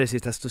maxar i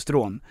sitt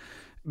testosteron.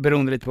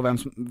 Beroende lite på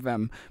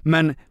vem.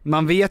 Men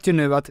man vet ju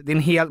nu att det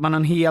är man har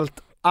en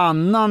helt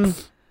annan,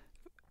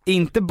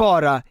 inte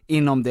bara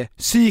inom det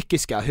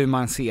psykiska, hur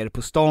man ser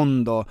på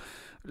stånd och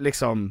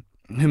liksom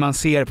hur man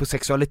ser på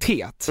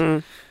sexualitet,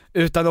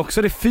 utan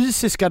också det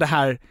fysiska, det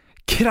här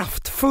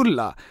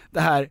kraftfulla, det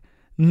här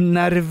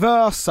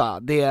nervösa,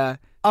 det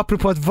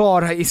apropå att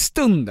vara i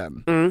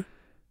stunden,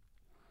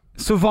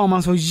 så var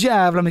man så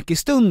jävla mycket i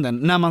stunden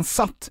när man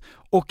satt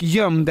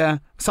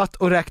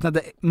och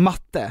räknade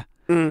matte.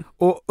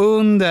 Och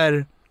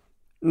under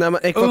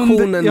när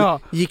ekvationen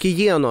gick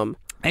igenom.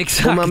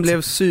 Exakt. Och man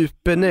blev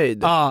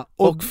supernöjd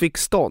och fick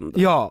stånd.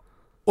 Ja,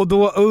 och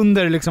då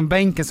under liksom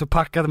bänken så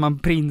packade man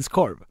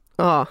prinskorv.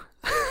 Ja.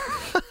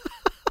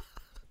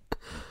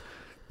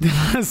 Det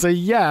var en så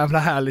jävla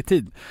härlig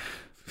tid.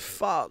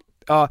 Fan.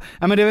 Ja,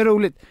 men det var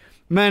roligt.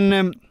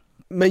 Men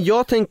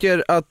jag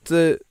tänker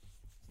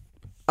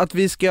att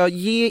vi ska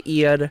ge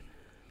er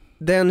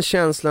den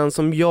känslan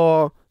som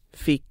jag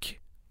fick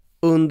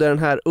under den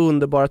här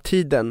underbara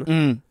tiden.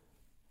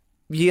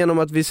 Genom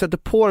att vi sätter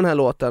på den här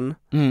låten.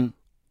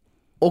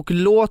 Och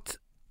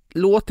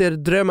låt er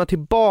drömma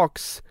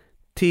tillbaks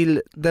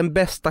till den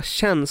bästa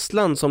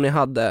känslan som ni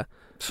hade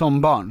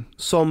som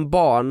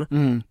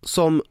barn,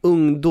 som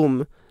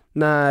ungdom,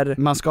 när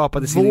man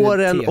skapade sin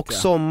våren identitet, och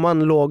sommaren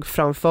låg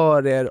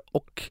framför er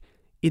och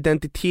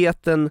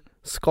identiteten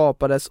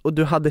skapades och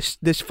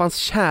det fanns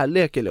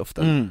kärlek i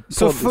luften.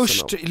 Så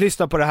först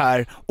lyssna på det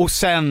här och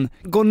sen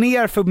gå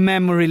ner för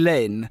memory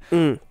lane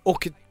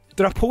och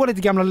dra på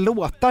lite gamla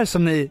låtar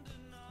som ni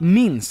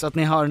minns att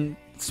ni har,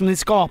 som ni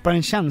skapar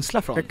en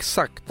känsla från.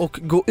 Exakt. Och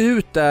gå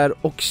ut där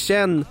och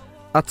känn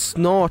att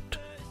snart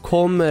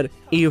kommer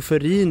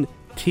euforin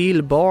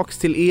tillbaks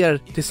till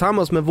er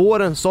tillsammans med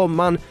våren,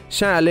 sommaren,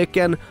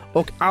 kärleken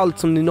och allt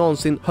som ni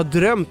någonsin har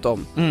drömt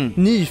om.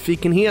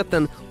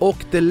 Nyfikenheten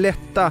och det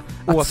lätta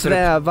att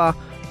sväva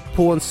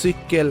på en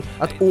cykel,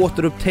 att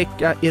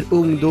återupptäcka er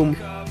ungdom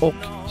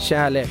och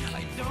kärlek.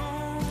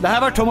 Det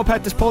här var Tom och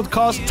Petters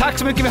podcast. Tack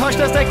så mycket, vi hörs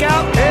nästa vecka.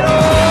 Hej då!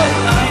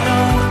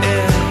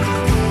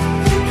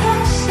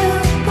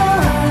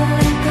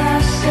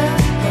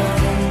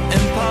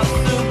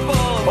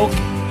 Och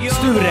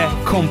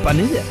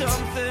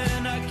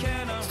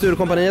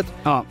Sturekompaniet.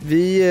 Ja.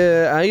 Vi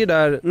är ju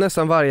där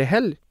nästan varje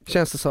helg,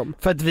 känns det som.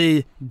 För att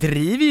vi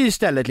driver ju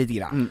istället lite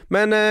grann.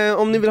 Men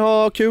om ni vill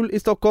ha kul i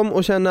Stockholm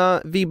och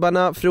känna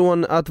vibbarna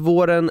från att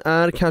våren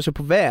är kanske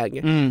på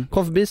väg,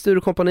 kom förbi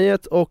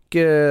Sturekompaniet och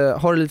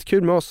ha det lite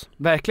kul med oss.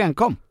 Verkligen,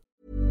 kom.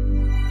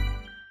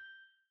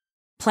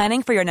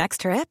 Planning for your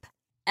next trip?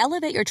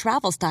 Elevate your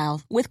travel style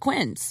with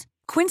Quince.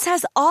 Quince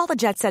has all the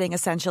jet-setting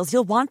essentials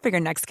you'll want for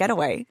your next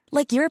getaway,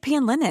 like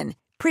European linen,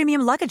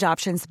 premium luggage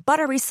options,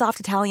 buttery soft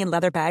Italian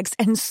leather bags,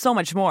 and so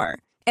much more.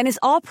 And is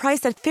all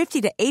priced at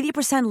 50 to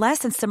 80% less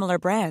than similar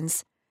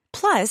brands.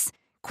 Plus,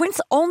 Quince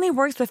only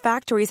works with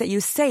factories that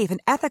use safe and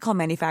ethical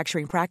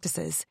manufacturing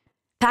practices.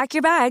 Pack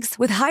your bags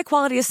with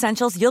high-quality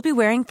essentials you'll be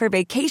wearing for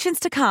vacations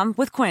to come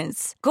with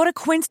Quince. Go to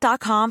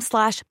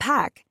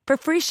quince.com/pack for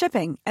free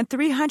shipping and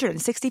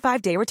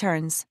 365-day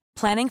returns.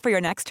 Planning for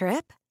your next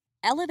trip?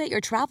 Elevate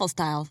your travel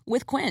style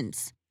with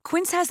Quince.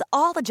 Quince has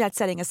all the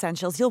jet-setting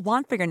essentials you'll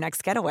want for your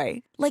next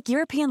getaway, like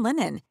European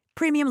linen,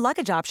 premium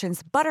luggage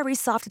options, buttery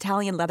soft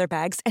Italian leather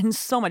bags, and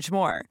so much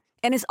more.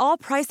 And is all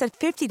priced at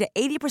 50 to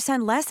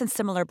 80% less than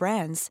similar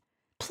brands.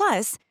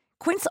 Plus,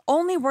 Quince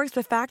only works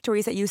with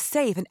factories that use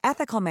safe and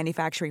ethical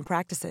manufacturing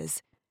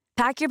practices.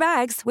 Pack your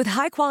bags with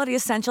high-quality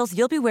essentials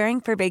you'll be wearing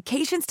for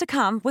vacations to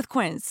come with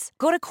Quince.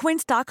 Go to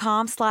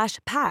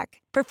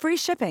quince.com/pack for free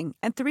shipping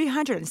and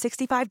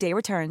 365-day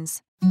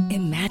returns.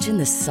 Imagine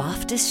the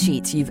softest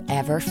sheets you've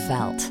ever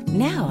felt.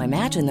 Now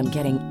imagine them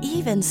getting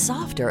even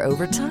softer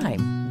over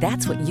time.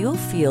 That's what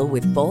you'll feel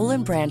with Boll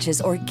 &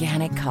 Branch's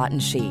organic cotton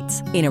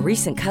sheets. In a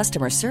recent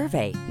customer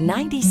survey,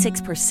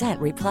 96%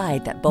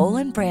 replied that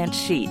Boll & Branch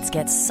sheets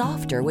get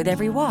softer with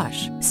every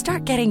wash.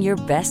 Start getting your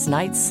best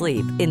night's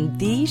sleep in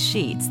these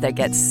sheets that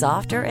get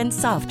softer and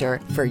softer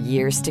for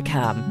years to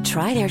come.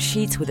 Try their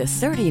sheets with a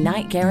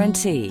 30-night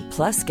guarantee.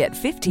 Plus, get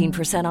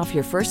 15% off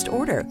your first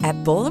order at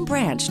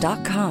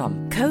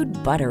bollandbranch.com. Code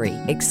BUTTERY.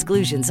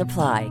 Exclusions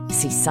apply.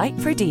 See site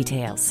for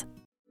details.